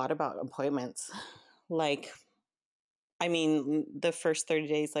care is a lot about appointments. Like, I mean, the first 30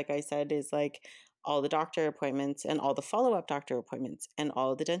 days, like I said, is like all the doctor appointments and all the follow up doctor appointments and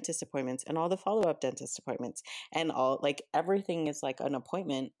all the dentist appointments and all the follow up dentist appointments and all, like everything is like an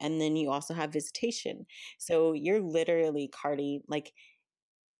appointment. And then you also have visitation. So you're literally carting, like,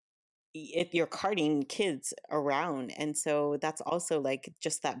 if you're carting kids around. And so that's also like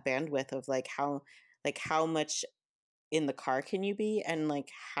just that bandwidth of like how much in the car can you be, and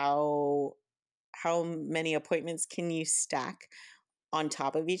like how many appointments can you stack on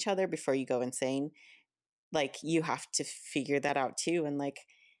top of each other before you go insane. Like you have to figure that out too. And like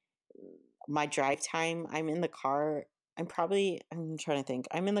my drive time, I'm in the car. I'm trying to think.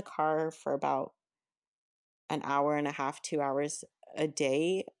 I'm in the car for about an hour and a half, 2 hours a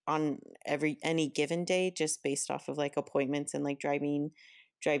day on any given day, just based off of like appointments and like driving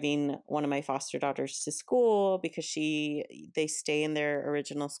one of my foster daughters to school because they stay in their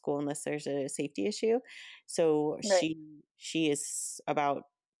original school unless there's a safety issue. So Right. she is about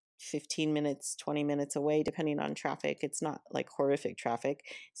 15 minutes, 20 minutes away, depending on traffic. It's not like horrific traffic.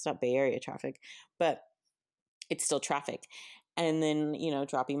 It's not Bay Area traffic, but it's still traffic. And then,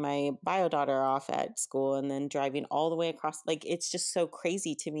 dropping my bio daughter off at school and then driving all the way across. Like, it's just so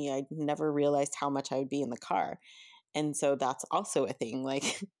crazy to me. I never realized how much I would be in the car. And so that's also a thing.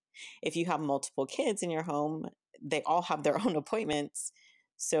 Like, if you have multiple kids in your home, they all have their own appointments.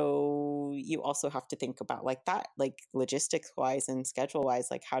 So you also have to think about like that, like logistics wise and schedule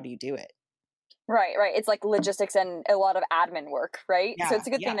wise, like, how do you do it? Right, right. It's like logistics and a lot of admin work, right? So Yeah. it's a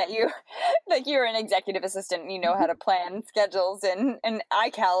good thing Yeah. that you like you're an executive assistant and you know how to plan schedules and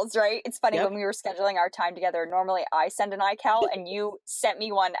iCals, right? It's funny Yep. when we were scheduling our time together, normally I send an iCal and you sent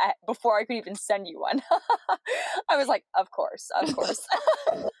me one before I could even send you one. I was like, of course, of course.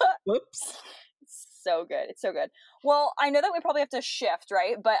 Whoops. So good. It's so good. Well, I know that we probably have to shift,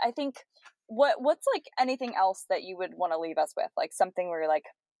 right? But I think what's like anything else that you would want to leave us with? Like something where you're like,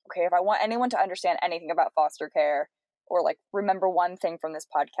 okay, if I want anyone to understand anything about foster care or like remember one thing from this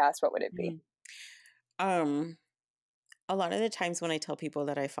podcast, what would it be? Mm. Um, a lot of the times when I tell people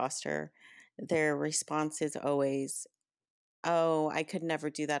that I foster, their response is always, "Oh, I could never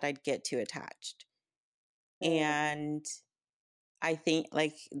do that. I'd get too attached." Mm, And I think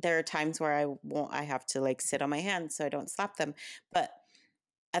like there are times where I have to like sit on my hands so I don't slap them. But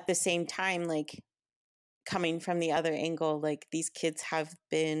at the same time, like coming from the other angle, like these kids have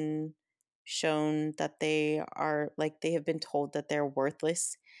been shown that they have been told that they're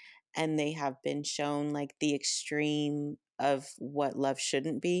worthless, and they have been shown like the extreme of what love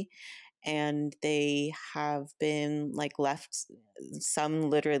shouldn't be, and they have been like left, some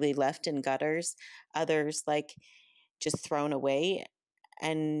literally left in gutters, others like just thrown away.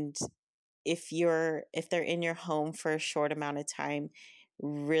 And if they're in your home for a short amount of time,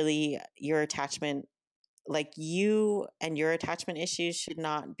 really your attachment, like you and your attachment issues should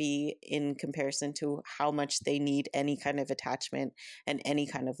not be in comparison to how much they need any kind of attachment and any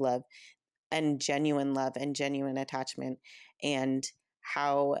kind of love and genuine attachment. And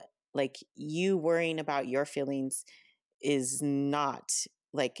how like you worrying about your feelings is not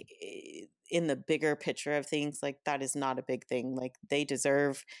like in the bigger picture of things, like that is not a big thing. Like they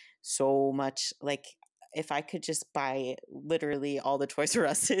deserve so much, like if I could just buy literally all the Toys R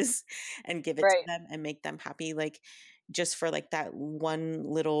Us's and give it to Right. them and make them happy, like just for like that one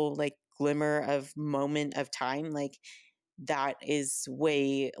little like glimmer of moment of time, like that is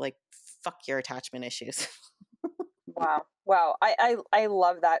way like fuck your attachment issues. Wow. Wow. I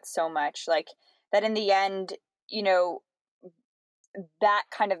love that so much. Like that in the end, you know, that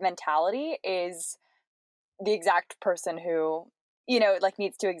kind of mentality is the exact person who, like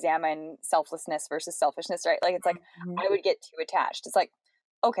needs to examine selflessness versus selfishness, right? Like it's like Mhm. I would get too attached. It's like,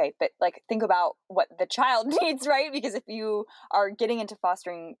 okay, but like think about what the child needs, right? Because if you are getting into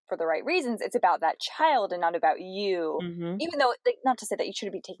fostering for the right reasons, it's about that child and not about you. Mhm. Even though, like, not to say that you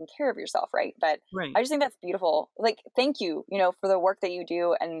shouldn't be taking care of yourself, right? But Right. I just think that's beautiful. Like, thank you, for the work that you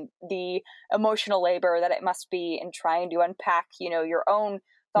do and the emotional labor that it must be in trying to unpack, your own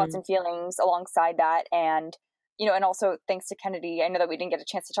thoughts Mm. and feelings alongside that. And, and also thanks to Kennedy. I know that we didn't get a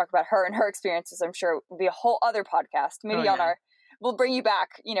chance to talk about her and her experiences. I'm sure it would be a whole other podcast, Oh maybe on yeah. our, we'll bring you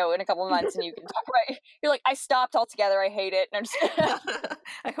back, in a couple of months and you can talk about, you're like, I stopped altogether. I hate it. And I'm just,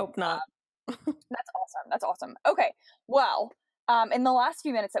 I hope not. that's awesome. That's awesome. Okay. Well, in the last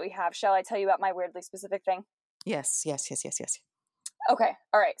few minutes that we have, shall I tell you about my weirdly specific thing? Yes, yes, yes, yes, yes. Okay.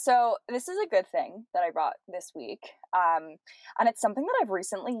 All right. So this is a good thing that I brought this week. And it's something that I've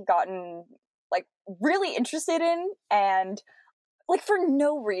recently gotten like really interested in and like for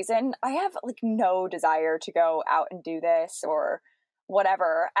no reason. I have like no desire to go out and do this or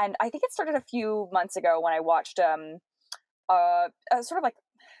whatever. And I think it started a few months ago when I watched a sort of like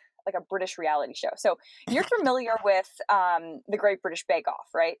a British reality show. So you're familiar with the Great British Bake Off,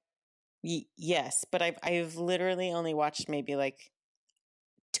 right? Yes, but I've literally only watched maybe like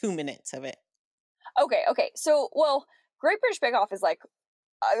 2 minutes of it. Okay, okay. So, well, Great British Bake Off is like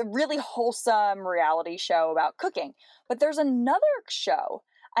a really wholesome reality show about cooking. But there's another show,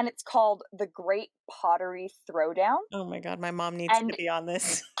 and it's called The Great Pottery Throwdown. Oh my god, my mom needs to And be on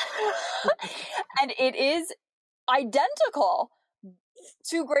this. and it is identical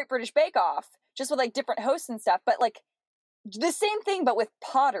to Great British Bake Off, just with like different hosts and stuff, but like the same thing, but with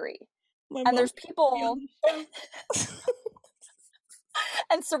pottery. My And mom there's needs to be on people this show.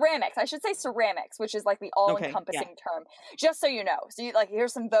 and ceramics. I should say ceramics, which is like the Okay, yeah. all-encompassing term. Just so you know. So you like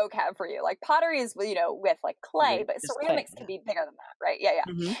here's some vocab for you. Like pottery is with like clay, With but just clay, ceramics can yeah. be bigger than that, right? Yeah,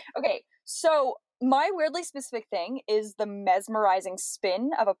 yeah. Mhm. Okay. So my weirdly specific thing is the mesmerizing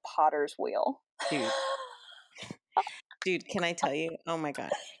spin of a potter's wheel. Dude. Dude, can I tell you? Oh my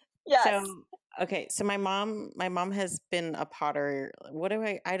god. So, Yes. okay, so my mom has been a potter. What do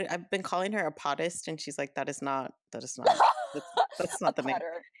I've been calling her a pottist, and she's like, that's, that's A not the name.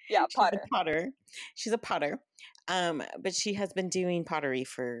 potter. Yeah, She's a potter. potter. She's a potter. But she has been doing pottery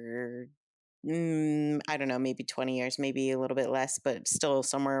for I don't know, maybe 20 years, maybe a little bit less, but still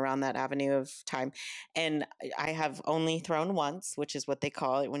somewhere around that avenue of time. And I have only thrown once, which is what they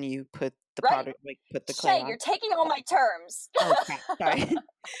call it when you put the Right. powder, like put the clay Shay, on. you're taking all my terms. Oh crap! Sorry,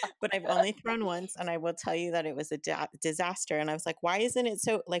 but I've only thrown once, and I will tell you that it was a disaster. And I was like, "Why isn't it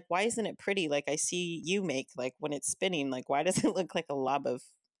so? Like, why isn't it pretty? Like I see you make like when it's spinning. Like, why does it look like a lob of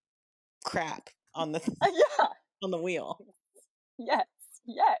crap on the Yeah. on the wheel?" Yes.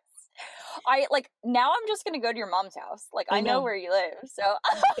 Yes. I like now I'm just gonna go to your mom's house. Like I I know know. where you live. So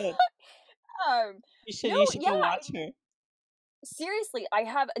You should. You should. no, You should yeah, go watch her. seriously, I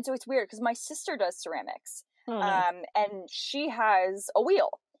have and so it's weird because my sister does ceramics. Oh, nice. And she has a wheel.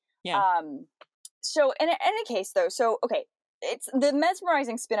 Yeah. Um so in any case though, so okay, it's the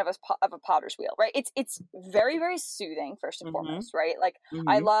mesmerizing spin of a potter's wheel, right? It's very very soothing first and Mhm. foremost, right? Like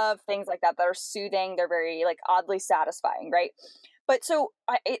I Mhm. love things like that are soothing. They're very like oddly satisfying, right? But so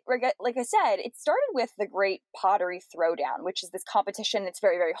like I said, it started with the Great Pottery Throwdown, which is this competition that's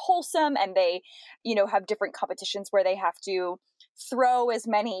very very wholesome, and they, have different competitions where they have to throw as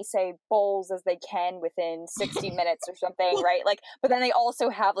many say bowls as they can within 60 minutes or something, right? Like but then they also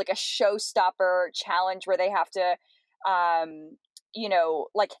have like a showstopper challenge where they have to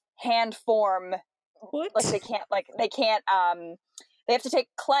like hand form, like What? they have to take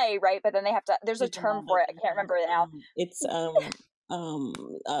clay, right? But then they have to there's a There's a term mob for of it. I can't remember it now. it's um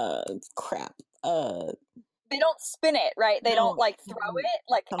crap. They don't spin it, right? They don't No. like throw it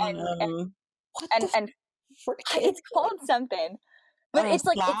like What and the and frick is it's called it? something. But it's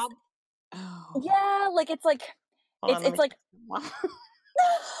like it's Slab? Oh, yeah, like it's like hold on, let it's me like check.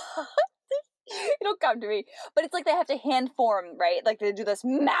 it'll come to me. But it's like they have to hand form, right? Like they do this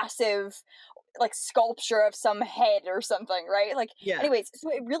massive like sculpture of some head or something, right? Like Yeah. anyways, so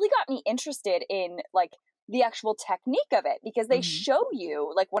it really got me interested in like the actual technique of it because they Mhm. show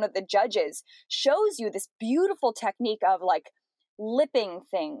you like one of the judges shows you this beautiful technique of like lipping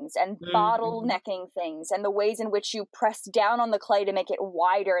things and Mhm. bottlenecking things, and the ways in which you press down on the clay to make it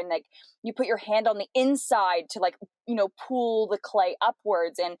wider, and like you put your hand on the inside to like, pull the clay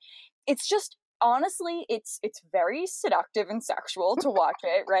upwards. And it's just, honestly, it's very seductive and sexual to watch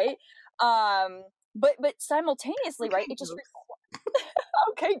it, right? But simultaneously, right, Okay, it just Ghost.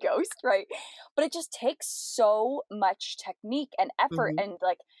 okay, ghost, right? But it just takes so much technique and effort, Mhm. and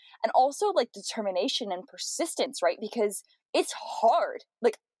like, and also like determination and persistence, right? Because it's hard.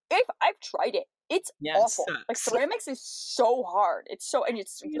 Like, if I've tried it, it's Yeah, it awful. Like, sucks. ceramics is so hard. It's so, and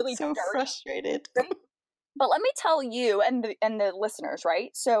it's I get really so dirty, frustrated. right? But let me tell you and the listeners,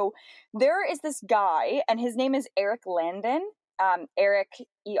 right? So there is this guy, and his name is Eric Landon. Eric,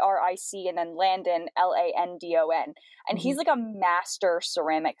 Eric, and then Landon, Landon, and he's Mhm. like a master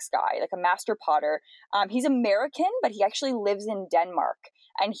ceramics guy, like a master potter. He's American, but he actually lives in Denmark,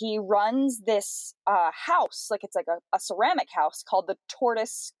 and he runs this house, like it's like a ceramic house called the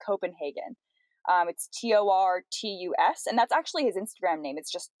Tortoise Copenhagen. It's Tortus, and that's actually his Instagram name.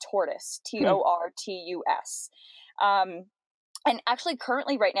 It's just Tortoise, Hmm. Tortus. Um, and actually,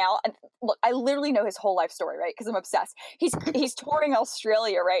 currently, right now, and look, I literally know his whole life story, right? Because I'm obsessed. He's touring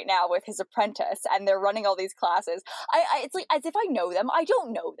Australia right now with his apprentice, and they're running all these classes. It's like as if I know them. I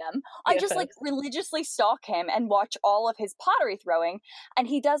don't know them. I just like Yes. religiously stalk him and watch all of his pottery throwing, and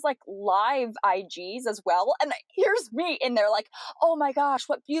he does like live IGs as well. And here's me in there, like, oh my gosh,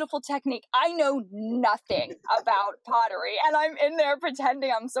 what beautiful technique! I know nothing about pottery, and I'm in there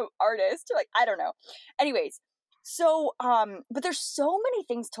pretending I'm some artist. Like, I don't know. Anyways, so, but there's so many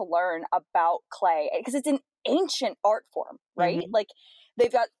things to learn about clay because it's an ancient art form, right? Mhm. Like,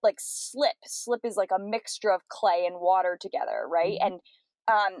 they've got like slip. Slip is like a mixture of clay and water together, right? Mhm.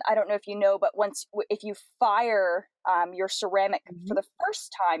 And I don't know if you know, but if you fire your ceramic for Mhm. the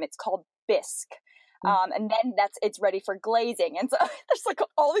first time, it's called bisque. Mm. And then it's ready for glazing, and so there's like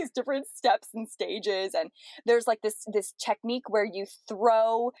all these different steps and stages, and there's like this technique where you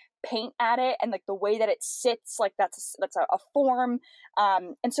throw paint at it, and like the way that it sits, like that's a form.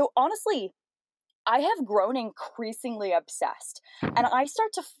 And so honestly, I have grown increasingly obsessed, and I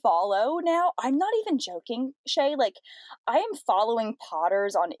start to follow now. I'm not even joking, Shay. Like, I am following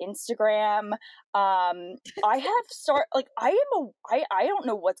potters on Instagram. I have like I don't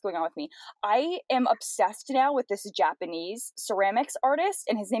know what's going on with me. I am obsessed now with this Japanese ceramics artist,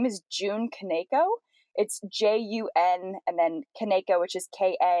 and his name is Jun Kaneko. It's Jun and then Kaneko, which is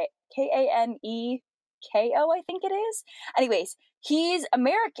Kaneko, I think it is. Anyways, he's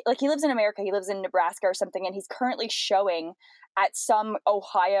American, like he lives in America, he lives in Nebraska or something, and he's currently showing at some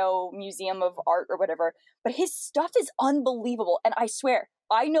Ohio Museum of Art or whatever. But his stuff is unbelievable, and I swear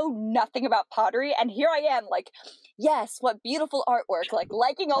I know nothing about pottery, and here I am, like, yes, what beautiful artwork, like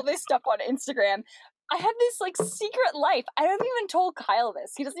liking all this stuff on Instagram. I have this like secret life. I haven't even told Kyle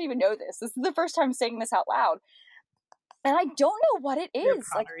this. He doesn't even know this. This is the first time saying this out loud, and I don't know what it You're a is.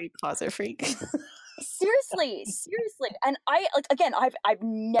 Like, pottery closet freak. seriously, and I like, again, I've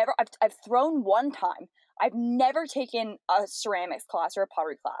never I've thrown one time. I've never taken a ceramics class or a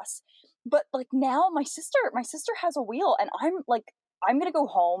pottery class, but like now my sister has a wheel, and I'm gonna go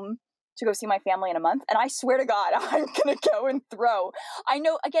home to go see my family in a month, and I swear to God I'm gonna go and throw. I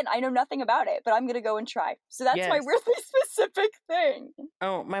know nothing about it, but I'm gonna go and try. So that's my Yes. weirdly specific thing.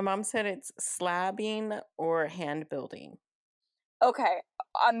 Oh, my mom said it's slabbing or hand building. Okay,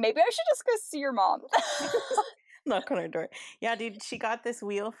 maybe I should just go see your mom. Knock on her door. Yeah, dude, she got this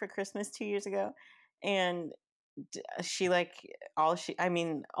wheel for Christmas 2 years ago, and she like all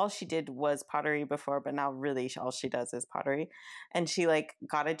she did was pottery before, but now really all she does is pottery. And she like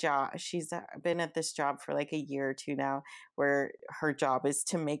got a job. She's been at this job for like a year or two now, where her job is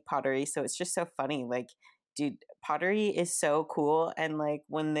to make pottery. So it's just so funny. Like, dude, pottery is so cool. And like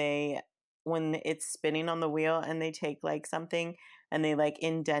when it's spinning on the wheel and they take like something and they like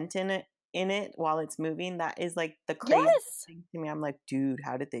indent in it while it's moving, that is like the craziest Yes, thing to me. I'm like, dude,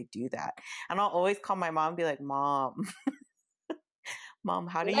 how did they do that? And I'll always call my mom and be like, Mom, Mom,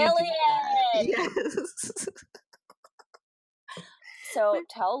 how do you do that? Lillian. Yes. So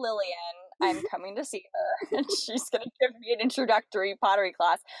tell Lillian I'm coming to see her, and she's going to give me an introductory pottery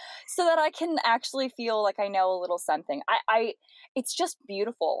class so that I can actually feel like I know a little something. It's just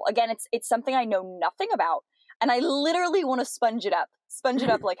beautiful. Again, it's something I know nothing about, and I literally want to sponge it up. sponge it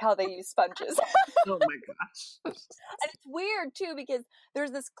up like how they use sponges. Oh my gosh. And it's weird too because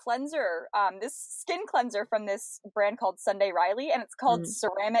there's this cleanser, this skin cleanser from this brand called Sunday Riley, and it's called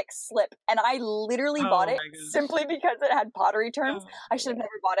Ceramic Slip. And I literally bought Oh it my gosh. simply because it had pottery terms. Oh, I should have never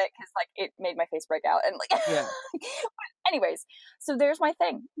bought it because like it made my face break out and like. yeah. Anyways, so there's my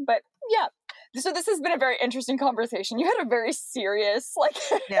thing. But yeah, so this has been a very interesting conversation. You had a very serious like.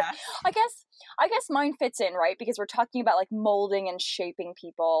 Yeah. I guess mine fits in, right? Because we're talking about like molding and shaping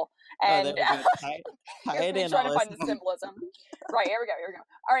people, and Oh, there we go. Tie it in. trying to find the symbolism. Right, here we go.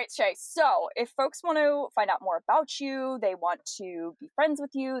 All right, Shay. So if folks want to find out more about you, they want to be friends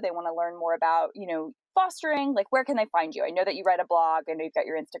with you, they want to learn more about, fostering, like where can they find you? I know that you write a blog. I know you've got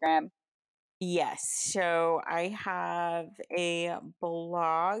your Instagram. Yes. So I have a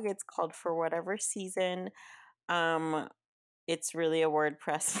blog. It's called For Whatever Season. Um, it's really a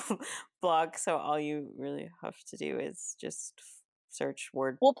WordPress blog, so all you really have to do is just search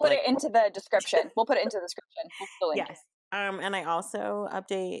word. We'll put like, it into the description. We'll put it into the description. We'll put the link. Yes. And I also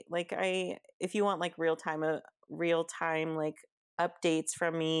update if you want like real time like updates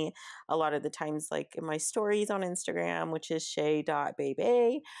from me, a lot of the times like in my stories on Instagram, which is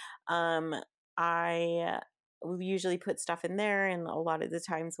shay.baby. I will usually put stuff in there, and a lot of the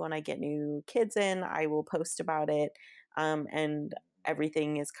times when I get new kids in, I will post about it. And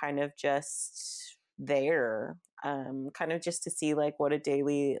everything is kind of just there, kind of just to see like what a day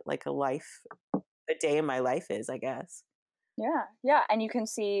in my life is, I guess. Yeah, and you can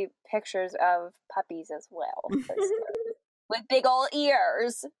see pictures of puppies as well, with big old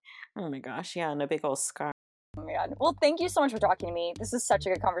ears. Oh my gosh, yeah, and a big old scar. Oh my god. Well, thank you so much for talking to me. This is such a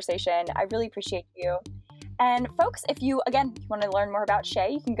good conversation. I really appreciate you. And folks, if you want to learn more about Shay,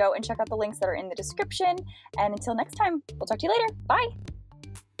 you can go and check out the links that are in the description. And until next time, we'll talk to you later. Bye.